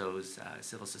CSOs,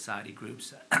 civil society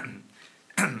groups,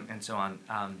 and so on,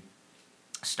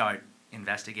 start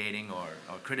investigating or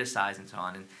criticize and so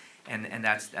on, and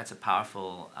that's a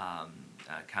powerful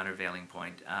countervailing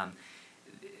point.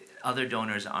 Other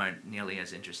donors aren't nearly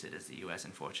as interested as the U.S.,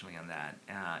 unfortunately, on that,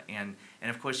 and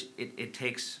of course it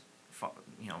takes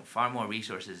far more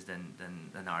resources than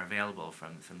are available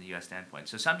from the U.S. standpoint.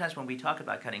 So sometimes when we talk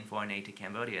about cutting foreign aid to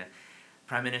Cambodia,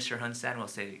 Prime Minister Hun Sen will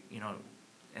say,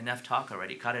 enough talk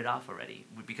already, cut it off already,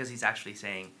 because he's actually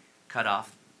saying cut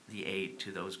off the aid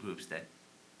to those groups that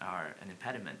are an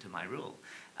impediment to my rule,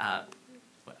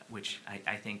 which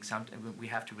I think we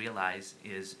have to realize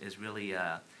is really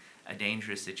a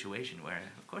dangerous situation where,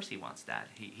 of course, he wants that.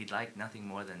 He'd like nothing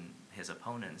more than his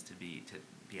opponents to be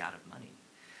out of money.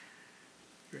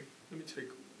 Great. Let me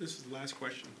take, this is the last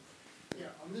question.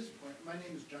 Yeah, on this point, my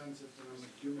name is John Sifton.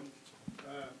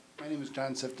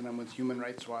 I'm with Human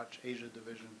Rights Watch Asia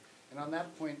Division. And on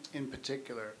that point in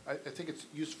particular, I think it's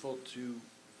useful to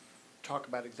talk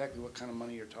about exactly what kind of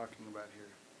money you're talking about here.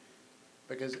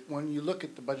 Because when you look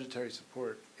at the budgetary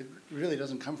support, it really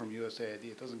doesn't come from USAID.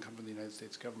 It doesn't come from the United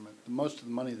States government. Most of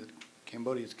the money that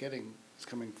Cambodia is getting is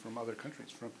coming from other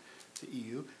countries, from the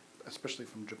EU, especially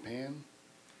from Japan,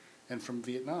 and from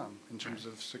Vietnam in terms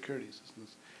of security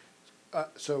assistance.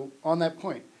 So on that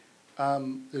point,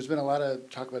 there's been a lot of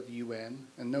talk about the UN,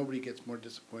 and nobody gets more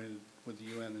disappointed with the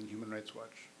UN than Human Rights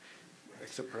Watch,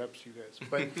 except perhaps you guys.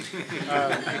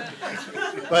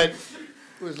 But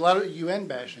there's a lot of UN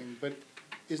bashing, but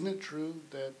isn't it true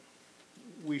that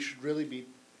we should really be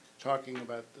talking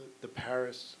about the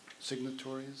Paris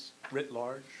signatories writ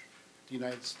large, the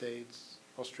United States,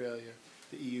 Australia,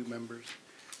 the EU members?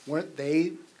 Weren't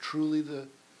they truly the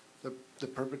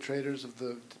perpetrators of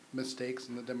the mistakes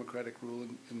in the democratic rule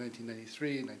in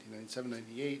 1993, 1997,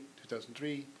 98,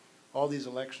 2003, all these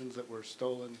elections that were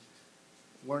stolen?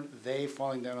 Weren't they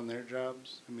falling down on their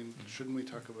jobs? I mean, shouldn't we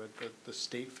talk about the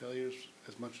state failures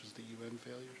as much as the UN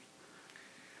failures?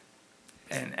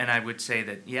 And I would say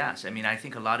that, yes. I mean, I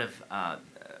think a lot of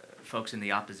folks in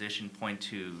the opposition point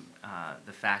to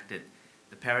the fact that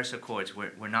the Paris Accords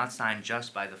were not signed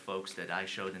just by the folks that I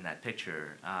showed in that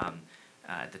picture,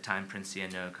 at the time Prince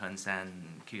Sihanouk, Hun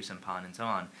Sen, Khieu Samphan, and so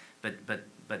on, but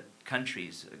but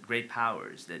countries, great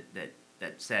powers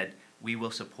that said, we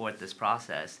will support this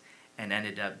process, and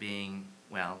ended up being,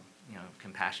 well,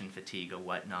 compassion fatigue or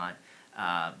whatnot,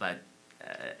 but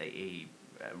a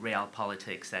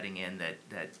realpolitik setting in that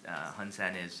Hun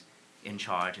Sen is in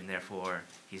charge, and therefore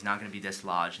he's not going to be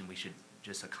dislodged, and we should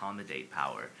just accommodate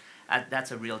power.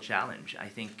 That's a real challenge. I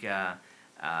think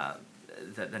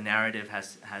the narrative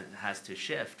has to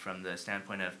shift from the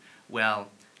standpoint of, well,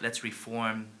 let's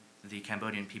reform the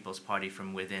Cambodian People's Party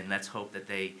from within. Let's hope that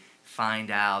they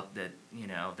find out that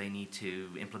they need to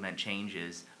implement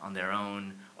changes on their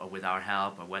own or with our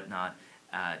help or whatnot.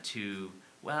 To,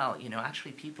 well,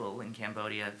 actually people in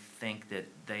Cambodia think that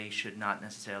they should not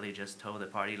necessarily just toe the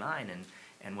party line,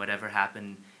 and whatever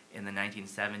happened in the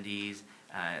 1970s,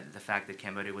 the fact that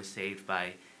Cambodia was saved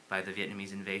by the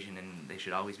Vietnamese invasion, and they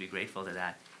should always be grateful to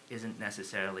that, isn't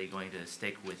necessarily going to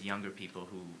stick with younger people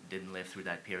who didn't live through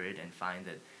that period and find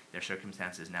that their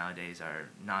circumstances nowadays are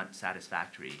not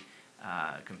satisfactory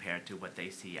compared to what they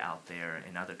see out there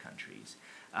in other countries.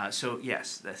 So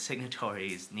yes, the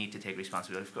signatories need to take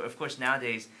responsibility. Of course,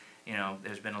 nowadays,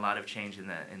 there's been a lot of change in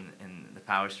the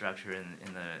power structure and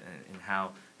in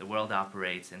how the world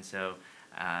operates, and so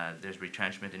there's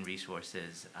retrenchment in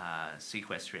resources,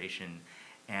 sequestration,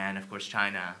 and of course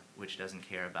China, which doesn't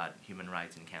care about human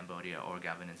rights in Cambodia or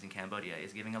governance in Cambodia,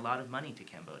 is giving a lot of money to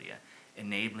Cambodia,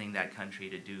 enabling that country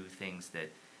to do things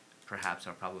that perhaps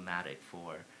are problematic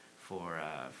for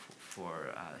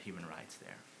human rights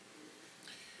there.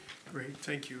 Great,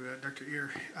 thank you, Dr.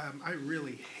 Ear. I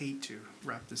really hate to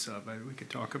wrap this up. We could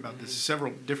talk about this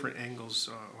several different angles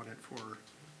on it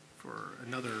for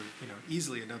another,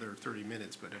 easily another 30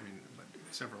 minutes, but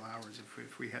several hours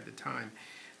if we had the time.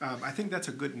 I think that's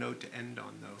a good note to end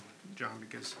on, though, John,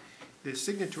 because the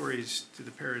signatories to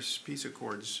the Paris Peace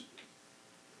Accords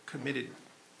committed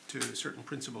to certain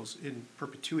principles in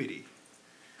perpetuity.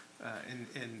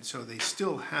 And so they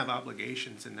still have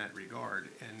obligations in that regard,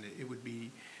 and it would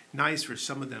be nice for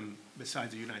some of them,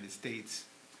 besides the United States,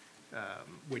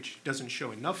 which doesn't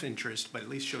show enough interest, but at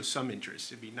least shows some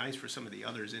interest. It'd be nice for some of the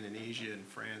others, Indonesia and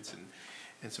France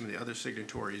and some of the other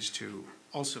signatories, to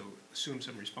also assume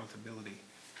some responsibility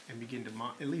and begin to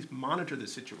at least monitor the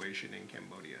situation in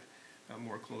Cambodia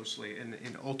more closely,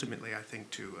 and ultimately, I think,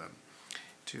 to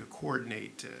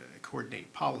coordinate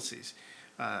policies.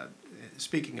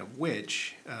 Speaking of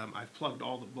which, I've plugged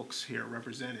all the books here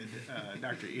represented.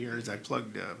 Dr. Ears, I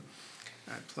plugged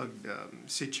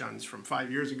Sichan's from 5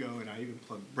 years ago, and I even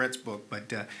plugged Brett's book.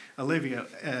 But Olivia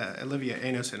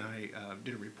Enos and I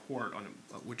did a report on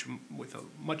which with a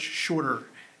much shorter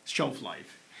shelf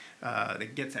life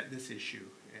that gets at this issue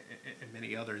and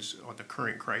many others on the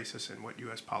current crisis and what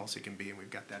U.S. policy can be, and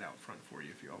we've got that out front for you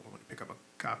if you all want to pick up a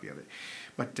copy of it.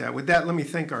 But with that, let me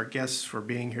thank our guests for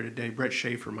being here today. Brett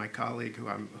Schaefer, my colleague,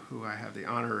 who I have the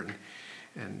honor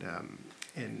and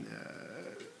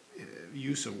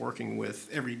use of working with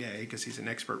every day, because he's an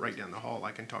expert right down the hall.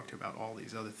 I can talk to about all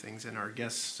these other things. And our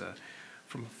guests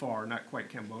from afar, not quite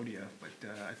Cambodia, but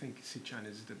I think Sichan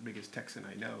is the biggest Texan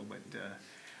I know,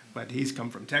 but he's come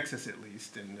from Texas at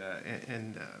least,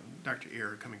 and Dr.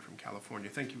 Ear coming from California.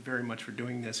 Thank you very much for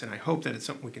doing this, and I hope that it's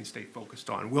something we can stay focused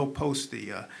on. We'll post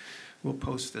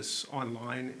this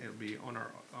online. It'll be on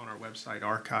our website,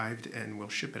 archived, and we'll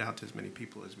ship it out to as many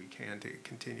people as we can to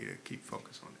continue to keep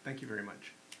focus on it. Thank you very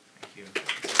much. Thank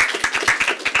you.